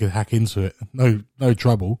 Just so she could hack into it. No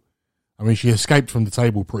trouble. I mean, she escaped from the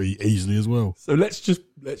table pretty easily as well. So let's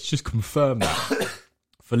just confirm that.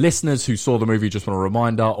 For listeners who saw the movie, just want a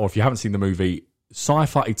reminder, or if you haven't seen the movie,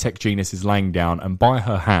 Cypher, a tech genius, is laying down, and by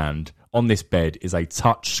her hand on this bed is a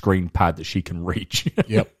touch screen pad that she can reach.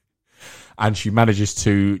 Yep. And she manages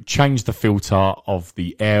to change the filter of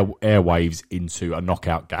the airwaves into a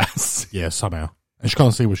knockout gas. Yeah, somehow. And she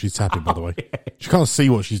can't see what she's tapping, by the way. Yeah. She can't see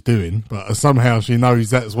what she's doing, but somehow she knows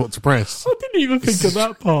that's what to press. I didn't even think of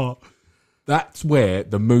that part. That's where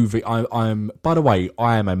the movie. I'm. By the way,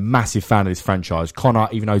 I am a massive fan of this franchise. Connor,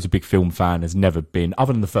 even though he's a big film fan, has never been,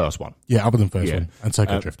 other than the first one. Yeah, other than the first one. And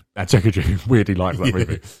Tokyo Drift. And Tokyo Drift. Weirdly likes that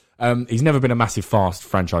movie. He's never been a massive Fast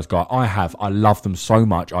franchise guy. I have. I love them so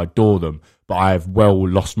much. I adore them. But I have well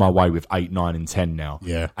lost my way with 8, 9, and 10 now.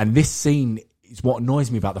 Yeah. And this scene is what annoys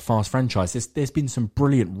me about the Fast franchise. There's been some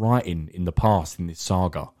brilliant writing in the past in this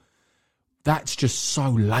saga. That's just so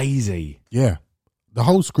lazy. Yeah. The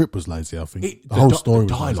whole script was lazy, I think. The whole story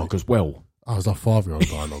was dialogue lazy as well. Oh, it was like 5-year-old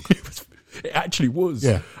dialogue. It actually was.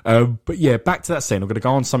 Yeah. But yeah, back to that scene. I'm going to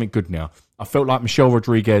go on something good now. I felt like Michelle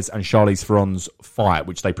Rodriguez and Charlize Theron's fight,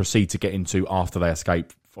 which they proceed to get into after they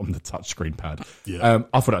escape from the touchscreen pad. Yeah.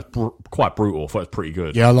 I thought that was quite brutal. I thought it was pretty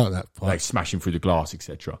good. Yeah, I like that fight. Like smashing through the glass,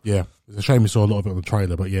 etc. Yeah. It's a shame we saw a lot of it on the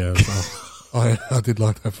trailer, but yeah. I did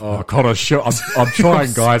like that fight. Oh, Connor, I'm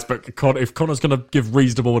trying, guys, but if Connor's going to give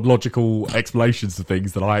reasonable and logical explanations to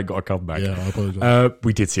things, then I ain't got to come back. Yeah, I apologise.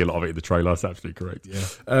 We did see a lot of it in the trailer. That's absolutely correct.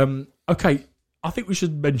 Yeah. Okay, I think we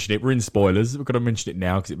should mention it. We're in spoilers. We're going to mention it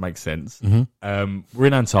now because it makes sense. Mm-hmm. We're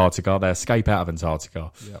in Antarctica. They escape out of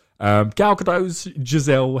Antarctica. Yep. Gal Gadot's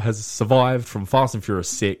Giselle has survived from Fast and Furious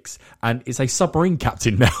 6 and is a submarine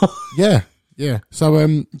captain now. Yeah.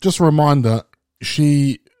 So just a reminder,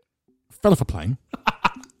 she fell off a plane,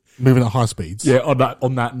 moving at high speeds. Yeah, on that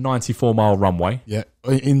 94-mile runway. Yeah,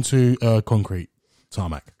 into concrete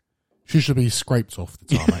tarmac. She should be scraped off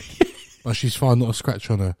the tarmac, but she's fine, not a scratch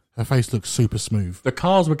on her. Her face looks super smooth. The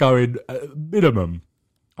cars were going a minimum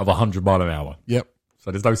of 100 mile an hour. Yep.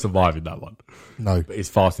 So there's no surviving that one. No. But it's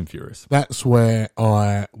Fast and Furious. That's where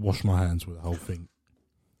I wash my hands with the whole thing.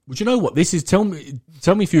 Well, do you know what this is? Tell me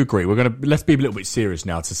if you agree. Let's be a little bit serious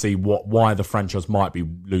now to see why the franchise might be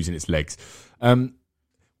losing its legs.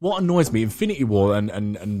 What annoys me, Infinity War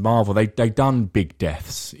and Marvel, they done big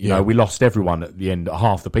deaths. You know, we lost everyone at the end,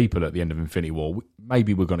 half the people at the end of Infinity War.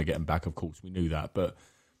 Maybe we're going to get them back, of course, we knew that,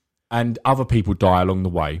 and other people die along the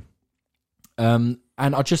way. And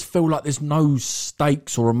I just feel like there's no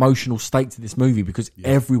stakes or emotional stake to this movie because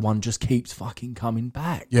everyone just keeps fucking coming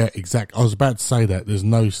back. Yeah, exactly. I was about to say that. There's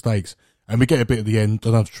no stakes. And we get a bit at the end.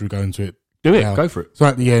 Don't have to go into it. Do it. Now. Go for it. So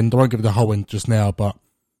at the end, I won't give it the whole end just now, but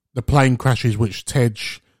the plane crashes, which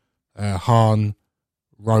Tej, Han,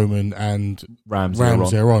 Roman, and Ramsey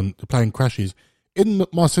are on. The plane crashes. In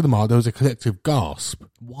my cinema, there was a collective gasp.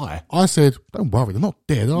 Why? I said, don't worry, they're not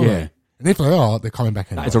dead, are they? And if they are, they're coming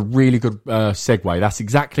back anyway. That is a really good segue. That's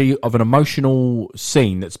exactly of an emotional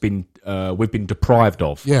scene that's been we've been deprived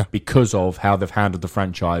of because of how they've handled the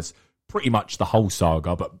franchise pretty much the whole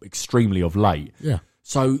saga, but extremely of late. Yeah.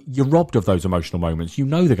 So you're robbed of those emotional moments. You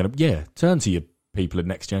know they're going to, turn to your people at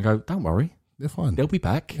next year and go, don't worry. They're fine. They'll be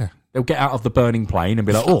back. Yeah. They'll get out of the burning plane and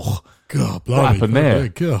be like, oh, God, what happened there?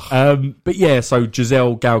 God. But yeah, so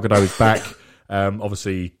Giselle Gal Gadot is back.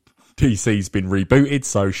 Obviously, DC's been rebooted,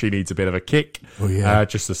 so she needs a bit of a kick,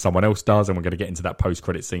 just as someone else does, and we're going to get into that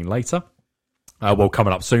post-credit scene later.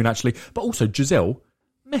 Coming up soon, actually. But also, Giselle,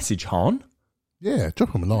 message Han. Yeah,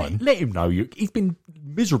 drop him a line. Let him know he's been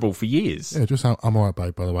miserable for years. Yeah, just I'm all right,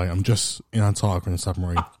 babe, by the way. I'm just in Antarctica in a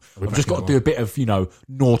submarine. I've just got to do a bit of,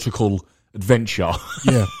 nautical adventure.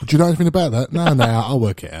 Yeah. But do you know anything about that? No, I'll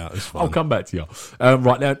work it out. It's fine. I'll come back to you.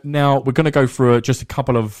 Right now we're going to go through just a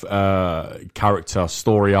couple of character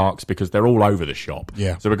story arcs because they're all over the shop.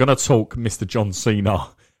 Yeah. So we're going to talk Mr. John Cena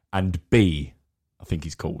and B, I think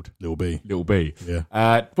he's called. Little B. Yeah.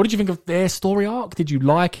 What did you think of their story arc? Did you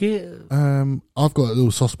like it? I've got a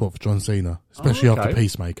little soft spot for John Cena, especially after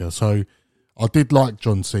Peacemaker. So I did like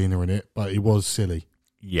John Cena in it, but it was silly.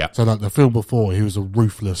 Yeah. So like the film before, he was a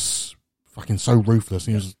ruthless, fucking so ruthless.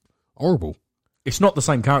 And he was horrible. It's not the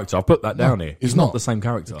same character. I've put that down here. It's not the same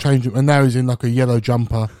character. Change it, and now he's in like a yellow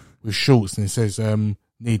jumper with shorts, and it says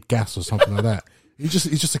 "need gas" or something like that. He's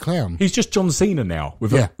just a clown. He's just John Cena now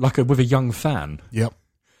with a young fan. Yep.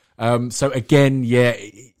 So again,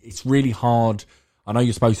 it's really hard. I know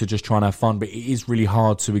you're supposed to just try and have fun, but it is really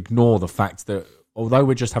hard to ignore the fact that although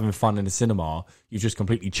we're just having fun in the cinema, you've just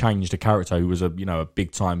completely changed a character who was a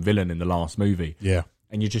big time villain in the last movie. Yeah.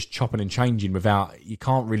 And you're just chopping and changing you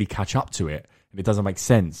can't really catch up to it, and it doesn't make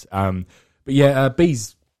sense. But yeah,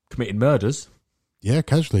 B's committing murders. Yeah,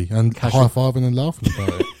 casually. And high-fiving and laughing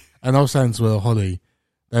about it. And I was saying to Holly,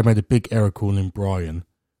 they made a big error calling Brian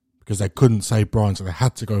because they couldn't say Brian, so they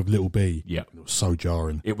had to go with Little B. Yeah. It was so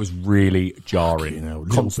jarring. It was really jarring. You know,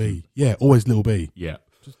 Little B. Yeah, always Little B. Yeah.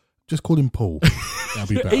 Just call him Paul. That'd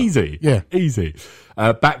be better. Easy. Yeah. Easy.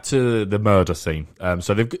 Back to the murder scene.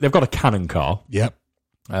 So they've got a cannon car. Yep.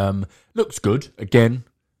 Looks good. Again,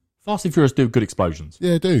 Fast and Furious do good explosions.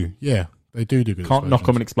 Yeah, they do. Yeah, they do good Can't knock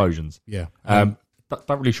them in explosions. Yeah. Don't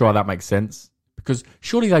really sure how that makes sense because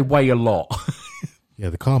surely they weigh a lot. Yeah,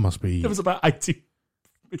 the car must be... It was about 80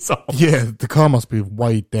 missiles. Yeah, the car must be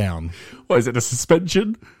weighed down. What is it, the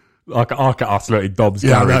suspension? Like absolutely Dom's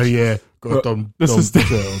Yeah, garage. no, yeah. Got Dom The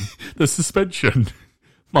the suspension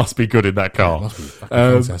must be good in that car. must be fucking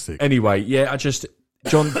fantastic. Anyway, yeah,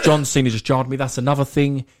 John Cena just jarred me. That's another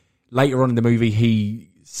thing. Later on in the movie, he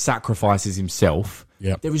sacrifices himself.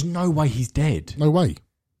 Yeah. There is no way he's dead. No way.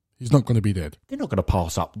 He's not going to be dead. They're not going to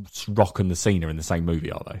pass up Rock and the Cena in the same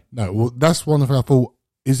movie, are they? No, well, that's one thing I thought,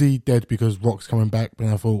 is he dead because Rock's coming back? But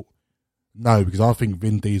then I thought, no, because I think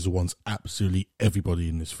Vin Diesel wants absolutely everybody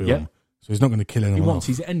in this film. Yeah. So he's not going to kill anyone He wants off.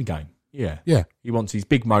 his end game. Yeah. Yeah. He wants his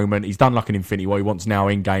big moment. He's done like an Infinity War. He wants now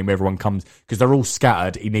in game. Everyone comes because they're all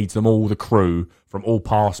scattered. He needs them all, the crew from all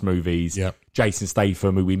past movies. Yep. Jason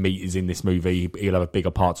Statham, who we meet, is in this movie. He'll have a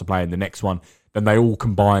bigger part to play in the next one. Then they all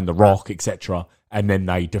combine, The Rock, etc., and then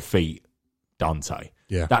they defeat Dante.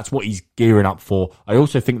 Yeah. That's what he's gearing up for. I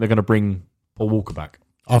also think they're going to bring Paul Walker back.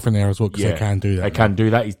 I think there as well, because they can do that. They can do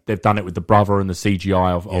that. They've done it with the brother and the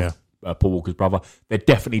CGI of Paul Walker's brother. They're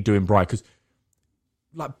definitely doing Brian because,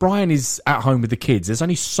 like, Brian is at home with the kids. There's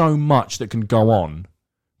only so much that can go on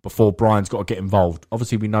before Brian's got to get involved.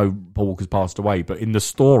 Obviously, we know Paul Walker's passed away, but in the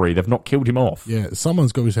story, they've not killed him off. Yeah,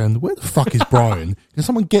 someone's got to be saying, where the fuck is Brian? Can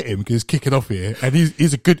someone get him? Because he's kicking off here. And he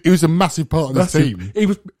was a massive part of the team. He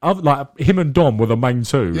was like him and Dom were the main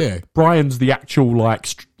two. Yeah. Brian's the actual like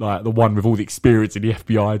the one with all the experience in the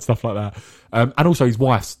FBI and stuff like that. And also his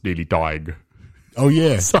wife's nearly dying. Oh,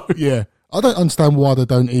 yeah. Yeah. I don't understand why they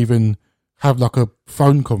don't even have like a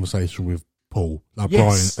phone conversation with Paul, like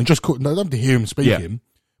Brian, and just don't have to hear him speaking,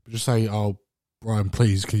 but just say, "Oh, Brian,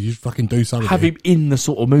 please, can you fucking do something?" Have him in the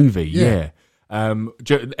sort of movie, yeah.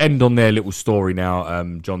 End on their little story now.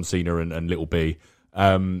 John Cena and Little B.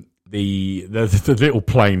 The little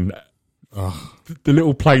plane, the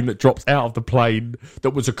little plane that drops out of the plane that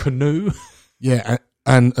was a canoe. Yeah.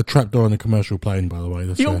 And a trapdoor in a commercial plane, by the way.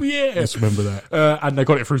 Let's remember that. And they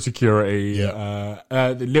got it through security. Yeah.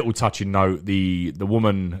 The little touching note: the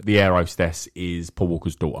woman, the air hostess, is Paul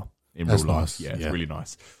Walker's daughter in real life. Nice. Yeah, it's really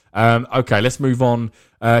nice. Okay, let's move on.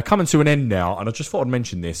 Coming to an end now, and I just thought I'd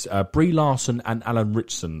mention this. Brie Larson and Alan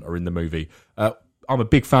Ritchson are in the movie. I'm a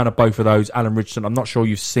big fan of both of those. Alan Ritchson, I'm not sure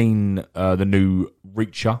you've seen the new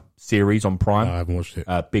Reacher series on Prime. No, I haven't watched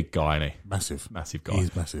it. Big guy, isn't he? Massive guy.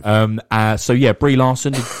 He's massive. So yeah, Brie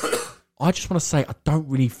Larson. I just want to say,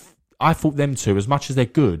 I thought them two, as much as they're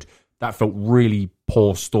good, that felt really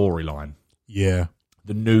poor storyline. Yeah.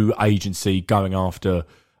 The new agency going after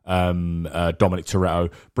Dominic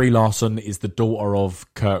Toretto. Brie Larson is the daughter of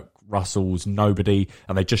Kurt Russell's Nobody,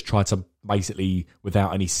 and they just tried to basically,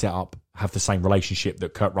 without any setup, have the same relationship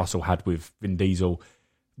that Kurt Russell had with Vin Diesel.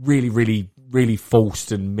 Really, really, really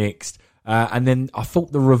forced and mixed. And then I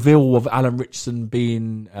thought the reveal of Alan Ritchson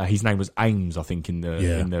being his name was Ames, I think, in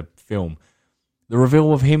the film. The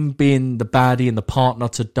reveal of him being the baddie and the partner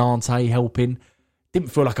to Dante helping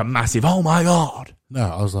didn't feel like a massive, oh my God. No,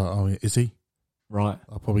 I was like, oh, is he? Right.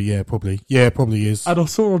 Probably. Yeah, probably is. And I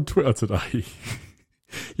saw on Twitter today,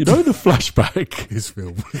 you know the flashback? His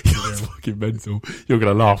film. It's fucking mental. You're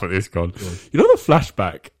going to laugh at this, Con. You know the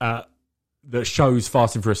flashback that shows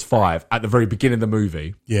Fast and Furious 5 at the very beginning of the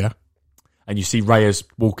movie? Yeah. And you see Reyes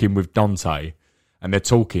walking with Dante and they're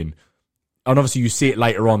talking. And obviously you see it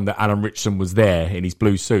later on that Alan Ritchson was there in his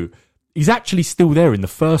blue suit. He's actually still there in the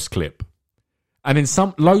first clip. And in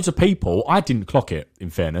loads of people, I didn't clock it, in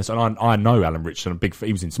fairness. And I know Alan Ritchson,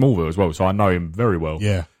 he was in Smallville as well, so I know him very well.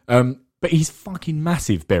 Yeah. But he's fucking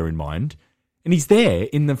massive, bear in mind. And he's there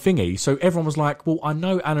in the thingy. So everyone was like, well, I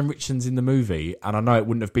know Alan Ritchson's in the movie, and I know it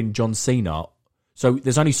wouldn't have been John Cena. So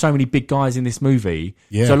there's only so many big guys in this movie.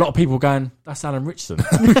 Yeah. So a lot of people were going, that's Alan Ritchson.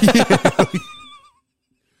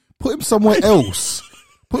 Put him somewhere else.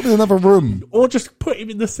 Put him in another room. Or just put him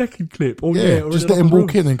in the second clip. Or, Yeah, or just in let him another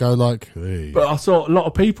walk room. in and go like, hey. But I saw a lot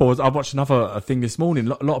of people. I watched another thing this morning.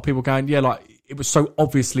 A lot of people going, yeah, like it was so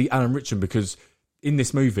obviously Alan Ritchson because in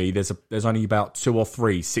this movie there's only about 2 or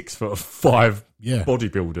 3 6'5"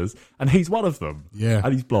 bodybuilders, and he's one of them. Yeah,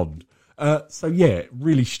 and he's blonde. So yeah,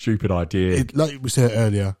 really stupid idea. Like we said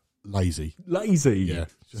earlier, lazy. Yeah,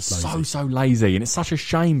 just lazy. so lazy, and it's such a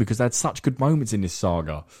shame because they had such good moments in this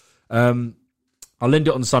saga. I'll end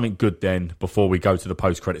it on something good then before we go to the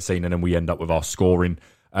post-credit scene, and then we end up with our scoring.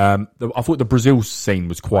 I thought the Brazil scene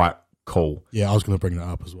was quite cool. Yeah, I was going to bring that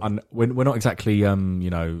up as well. And we're not exactly,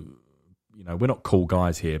 we're not cool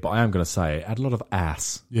guys here, but I am going to say it had a lot of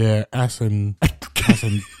ass. Yeah, ass and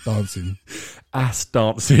dancing. Ass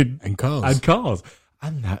dancing. And cars.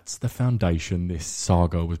 And that's the foundation this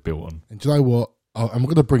saga was built on. And do you know what? I'm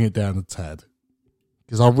going to bring it down a tad.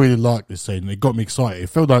 Because I really liked this scene. It got me excited. It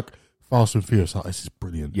felt like Fast and Furious. Like, this is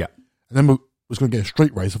brilliant. Yeah. And then we was going to get a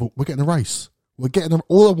street race. I thought, we're getting a race.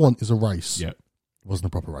 All I want is a race. Yeah. It wasn't a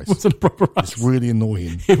proper race. It's It's really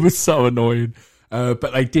annoying. It was so annoying.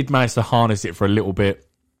 But they did manage to harness it for a little bit.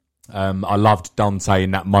 I loved Dante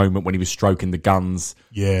in that moment when he was stroking the guns.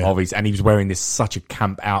 Yeah. And he was wearing such a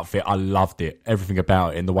camp outfit. I loved it. Everything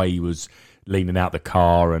about it, and the way he was leaning out the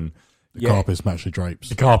car and The carpets match the drapes.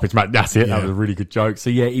 The carpets match. That's it. Yeah. That was a really good joke. So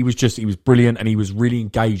yeah, he was brilliant, and he was really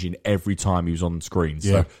engaging every time he was on screen.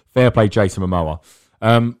 So fair play, Jason Momoa.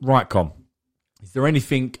 Right, Com. Is there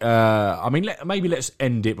anything? Maybe let's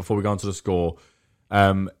end it before we go on to the score.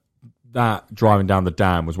 That driving down the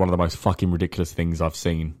dam was one of the most fucking ridiculous things I've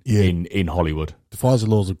seen in Hollywood. Defies the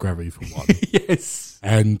laws of gravity for one. Yes.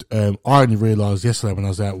 And I only realised yesterday when I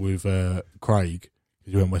was out with Craig,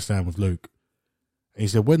 because we went West Ham with Luke, and he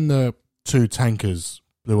said when the 2 tankers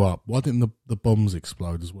blew up, why didn't the bombs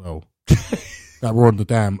explode as well? That were on the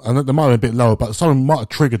dam. And they might have been a bit lower, but someone might have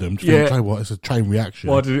triggered them. To think, "You know what, it's a chain reaction."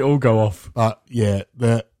 Why did it all go off? But yeah,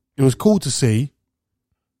 it was cool to see,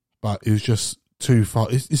 but it was just too far.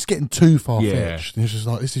 It's getting too far fetched. And it's just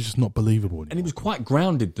like, this is just not believable anymore. And it was quite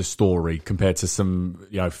grounded, the story, compared to some,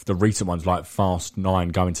 the recent ones like Fast 9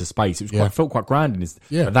 going to space. It was felt quite grounded.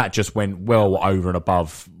 But that just went well over and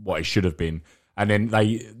above what it should have been. And then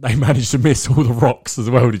they managed to miss all the rocks as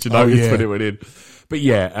well. Did you notice when it went in? But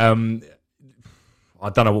yeah, I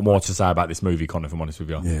don't know what more to say about this movie, Con, if I'm honest with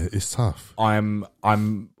you. Yeah, it's tough. I'm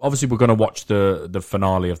obviously we're going to watch the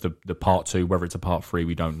finale of the part 2, whether it's a part 3,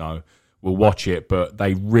 we don't know. We'll watch it, but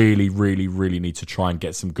they really, really, really need to try and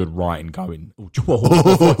get some good writing going. I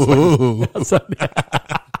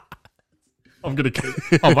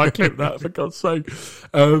might clip that, for God's sake.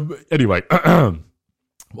 Anyway,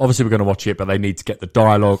 obviously we're going to watch it, but they need to get the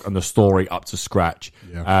dialogue and the story up to scratch.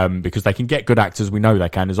 Yeah. Because they can get good actors. We know they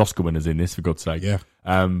can. There's Oscar winners in this, for God's sake. Yeah.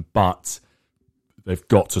 But they've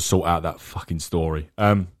got to sort out that fucking story.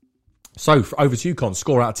 So over to you, Con.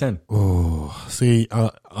 Score out of 10. Oh, see,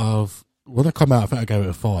 when I come out, I think I gave it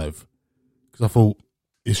a 5 because I thought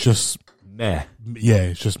it's just meh. Yeah,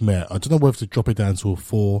 it's just meh. I don't know whether to drop it down to a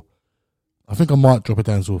 4. I think I might drop it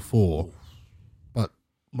down to a 4. But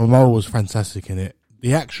Momoa was fantastic in it.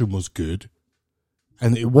 The action was good,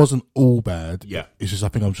 and it wasn't all bad. Yeah, it's just I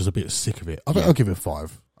think I'm just a bit sick of it. I think I'll give it a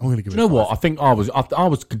 5. I'm going to give it. You know 5. what? I think I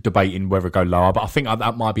was debating whether to go lower, but I think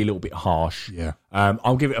that might be a little bit harsh. Yeah.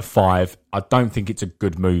 I'll give it a 5. I don't think it's a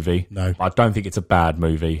good movie. No. I don't think it's a bad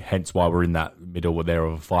movie. Hence why we're in that middle there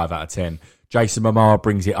of a 5 out of 10. Jason Momoa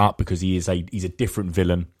brings it up because he's a different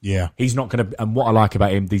villain. Yeah. He's not going to, and what I like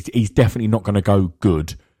about him, he's definitely not going to go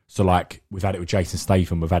good. So like we've had it with Jason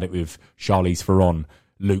Statham, we've had it with Charlize Theron,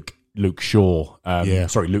 Luke Shaw,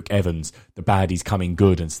 Luke Evans. The baddie's coming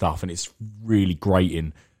good and stuff, and it's really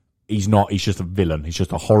grating. He's just a villain. He's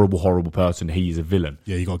just a horrible, horrible person. He is a villain.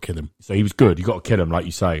 Yeah, you got to kill him. So he was good. You got to kill him, like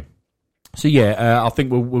you say. So yeah, I think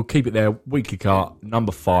we'll keep it there. Weekly cut,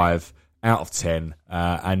 number 5 out of 10,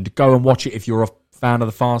 and go and watch it if you're a fan of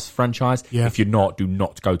the Fast franchise. Yeah. If you're not, do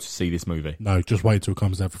not go to see this movie. No, just wait till it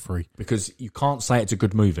comes out for free. Because you can't say it's a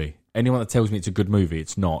good movie. Anyone that tells me it's a good movie,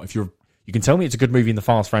 it's not. You can tell me it's a good movie in the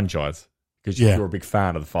Fast franchise because you're a big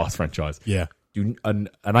fan of the Fast franchise. Yeah. An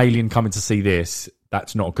alien coming to see this,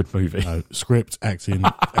 that's not a good movie. No, script, acting,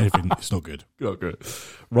 anything, it's not good. Not good.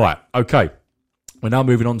 Right, okay. We're now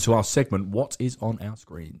moving on to our segment, What is on our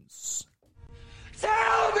screens?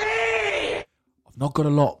 Tell me! I've not got a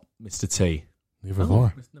lot, Mr. T. Neither have I.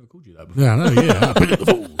 I've never called you that before. Yeah, I know, yeah. Pick up the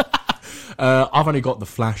ball. I've only got The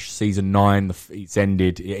Flash season 9. It's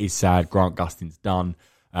ended. It is sad. Grant Gustin's done.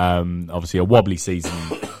 Obviously, a wobbly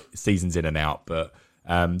season's in and out, but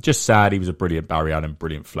Just sad. He was a brilliant Barry Allen,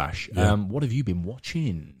 brilliant Flash. Yeah. What have you been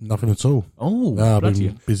watching? Nothing at all. Oh, I've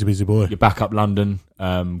been busy boy. You're back up London.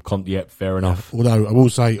 Fair enough. Although I will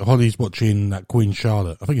say, Holly's watching that Queen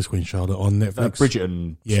Charlotte. I think it's Queen Charlotte on Netflix.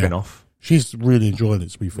 Bridgerton spin-off. She's really enjoying it,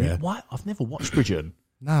 to be fair. What? I've never watched Bridgerton.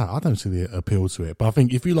 Nah, I don't see the appeal to it. But I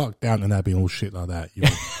think if you like Downton Abbey and all shit like that,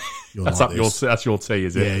 you're That's like up this. that's your tea,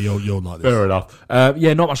 is it? Yeah, you're like this. Fair enough.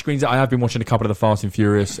 Not much screens. I have been watching a couple of the Fast and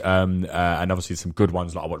Furious, and obviously some good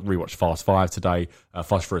ones. Like I rewatched Fast 5 today.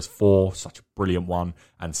 Fast and Furious 4, such a brilliant one,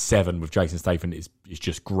 and 7 with Jason Statham is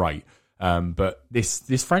just great. But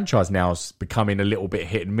this franchise now is becoming a little bit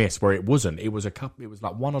hit and miss. Where it wasn't. It was like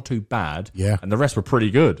 1 or 2 bad, and the rest were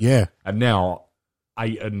pretty good. Yeah, and now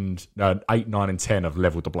 8, 9, and 10 have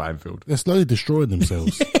leveled the playing field. They're slowly destroying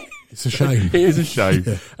themselves. It's a shame. It is a shame.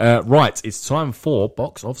 Right, it's time for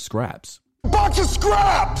Box of Scraps. Box of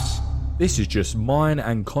Scraps! This is just mine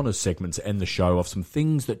and Connor's segment to end the show of some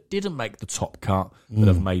things that didn't make the top cut but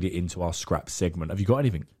have made it into our scrap segment. Have you got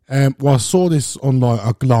anything? Well, I saw this online.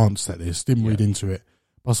 I glanced at this, didn't read into it.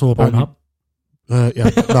 I saw about Pornhub?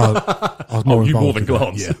 I was more you more than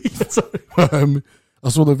involved glance. with that, yeah. I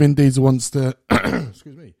saw that Vin Diesel wants to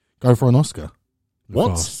excuse me, go for an Oscar.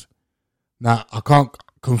 What? Fast. Now, I can't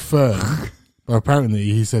confirm, but apparently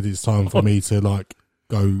he said it's time for me to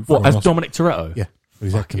go for What, an as Oscar. Dominic Toretto? Yeah, for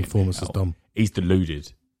his acting performance as Dom. He's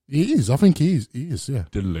deluded. He is. I think he is. Yeah.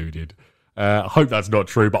 Deluded. I hope that's not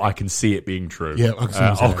true, but I can see it being true. Yeah, I can see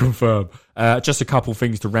I'll confirm. Just a couple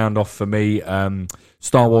things to round off for me.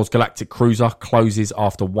 Star Wars Galactic Cruiser closes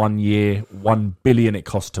after 1 year. $1 billion it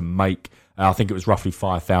cost to make. I think it was roughly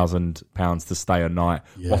 £5,000 to stay a night.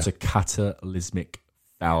 Yeah. What a cataclysmic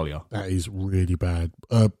failure. That is really bad.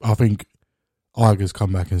 I think Iger's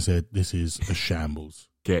come back and said this is a shambles.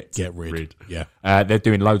 Get rid. Yeah. They're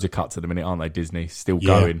doing loads of cuts at the minute, aren't they, Disney? Still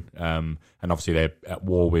going. And obviously they're at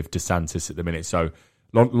war with DeSantis at the minute. So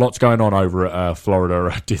lots going on over at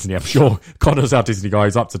Florida at Disney. I'm sure Connor's our Disney guy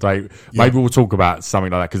is up to date. Maybe we'll talk about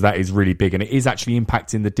something like that because that is really big. And it is actually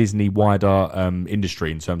impacting the Disney wider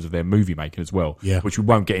industry in terms of their movie making as well, which we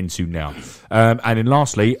won't get into now. And then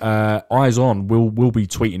lastly, Eyes On will be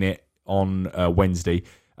tweeting it on Wednesday.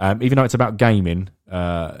 Even though it's about gaming,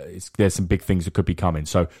 there's some big things that could be coming.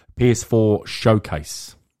 So PS4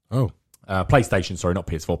 Showcase. PlayStation, sorry, not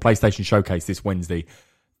PS4. PlayStation Showcase this Wednesday.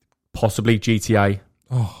 Possibly GTA.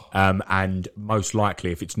 And most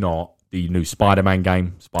likely, if it's not, the new Spider-Man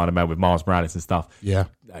game. Spider-Man with Miles Morales and stuff. Yeah.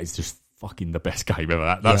 That is just fucking the best game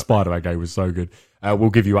ever. That Spider-Man game was so good. We'll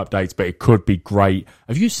give you updates, but it could be great.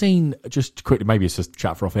 Have you seen, just quickly, maybe it's just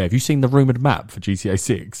chat for off air, have you seen the rumoured map for GTA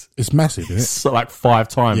 6? It's massive, isn't it? It's like 5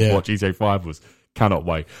 times what GTA 5 was. Cannot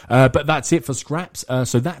wait. But that's it for Scraps.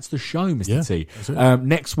 So that's the show, Mr. T.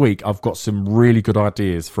 Next week, I've got some really good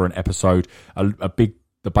ideas for an episode. A big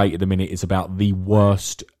debate at the minute is about the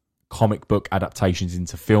worst comic book adaptations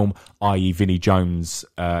into film, i.e. Vinnie Jones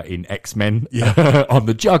in X-Men on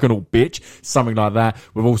the Juggernaut, bitch, something like that.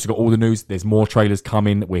 We've also got all the news. There's more trailers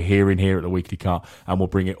coming. We're hearing here at the Weekly Cut, and we'll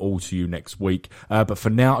bring it all to you next week. But for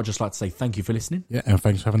now, I'd just like to say thank you for listening. Yeah, and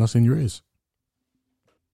thanks for having us in your ears.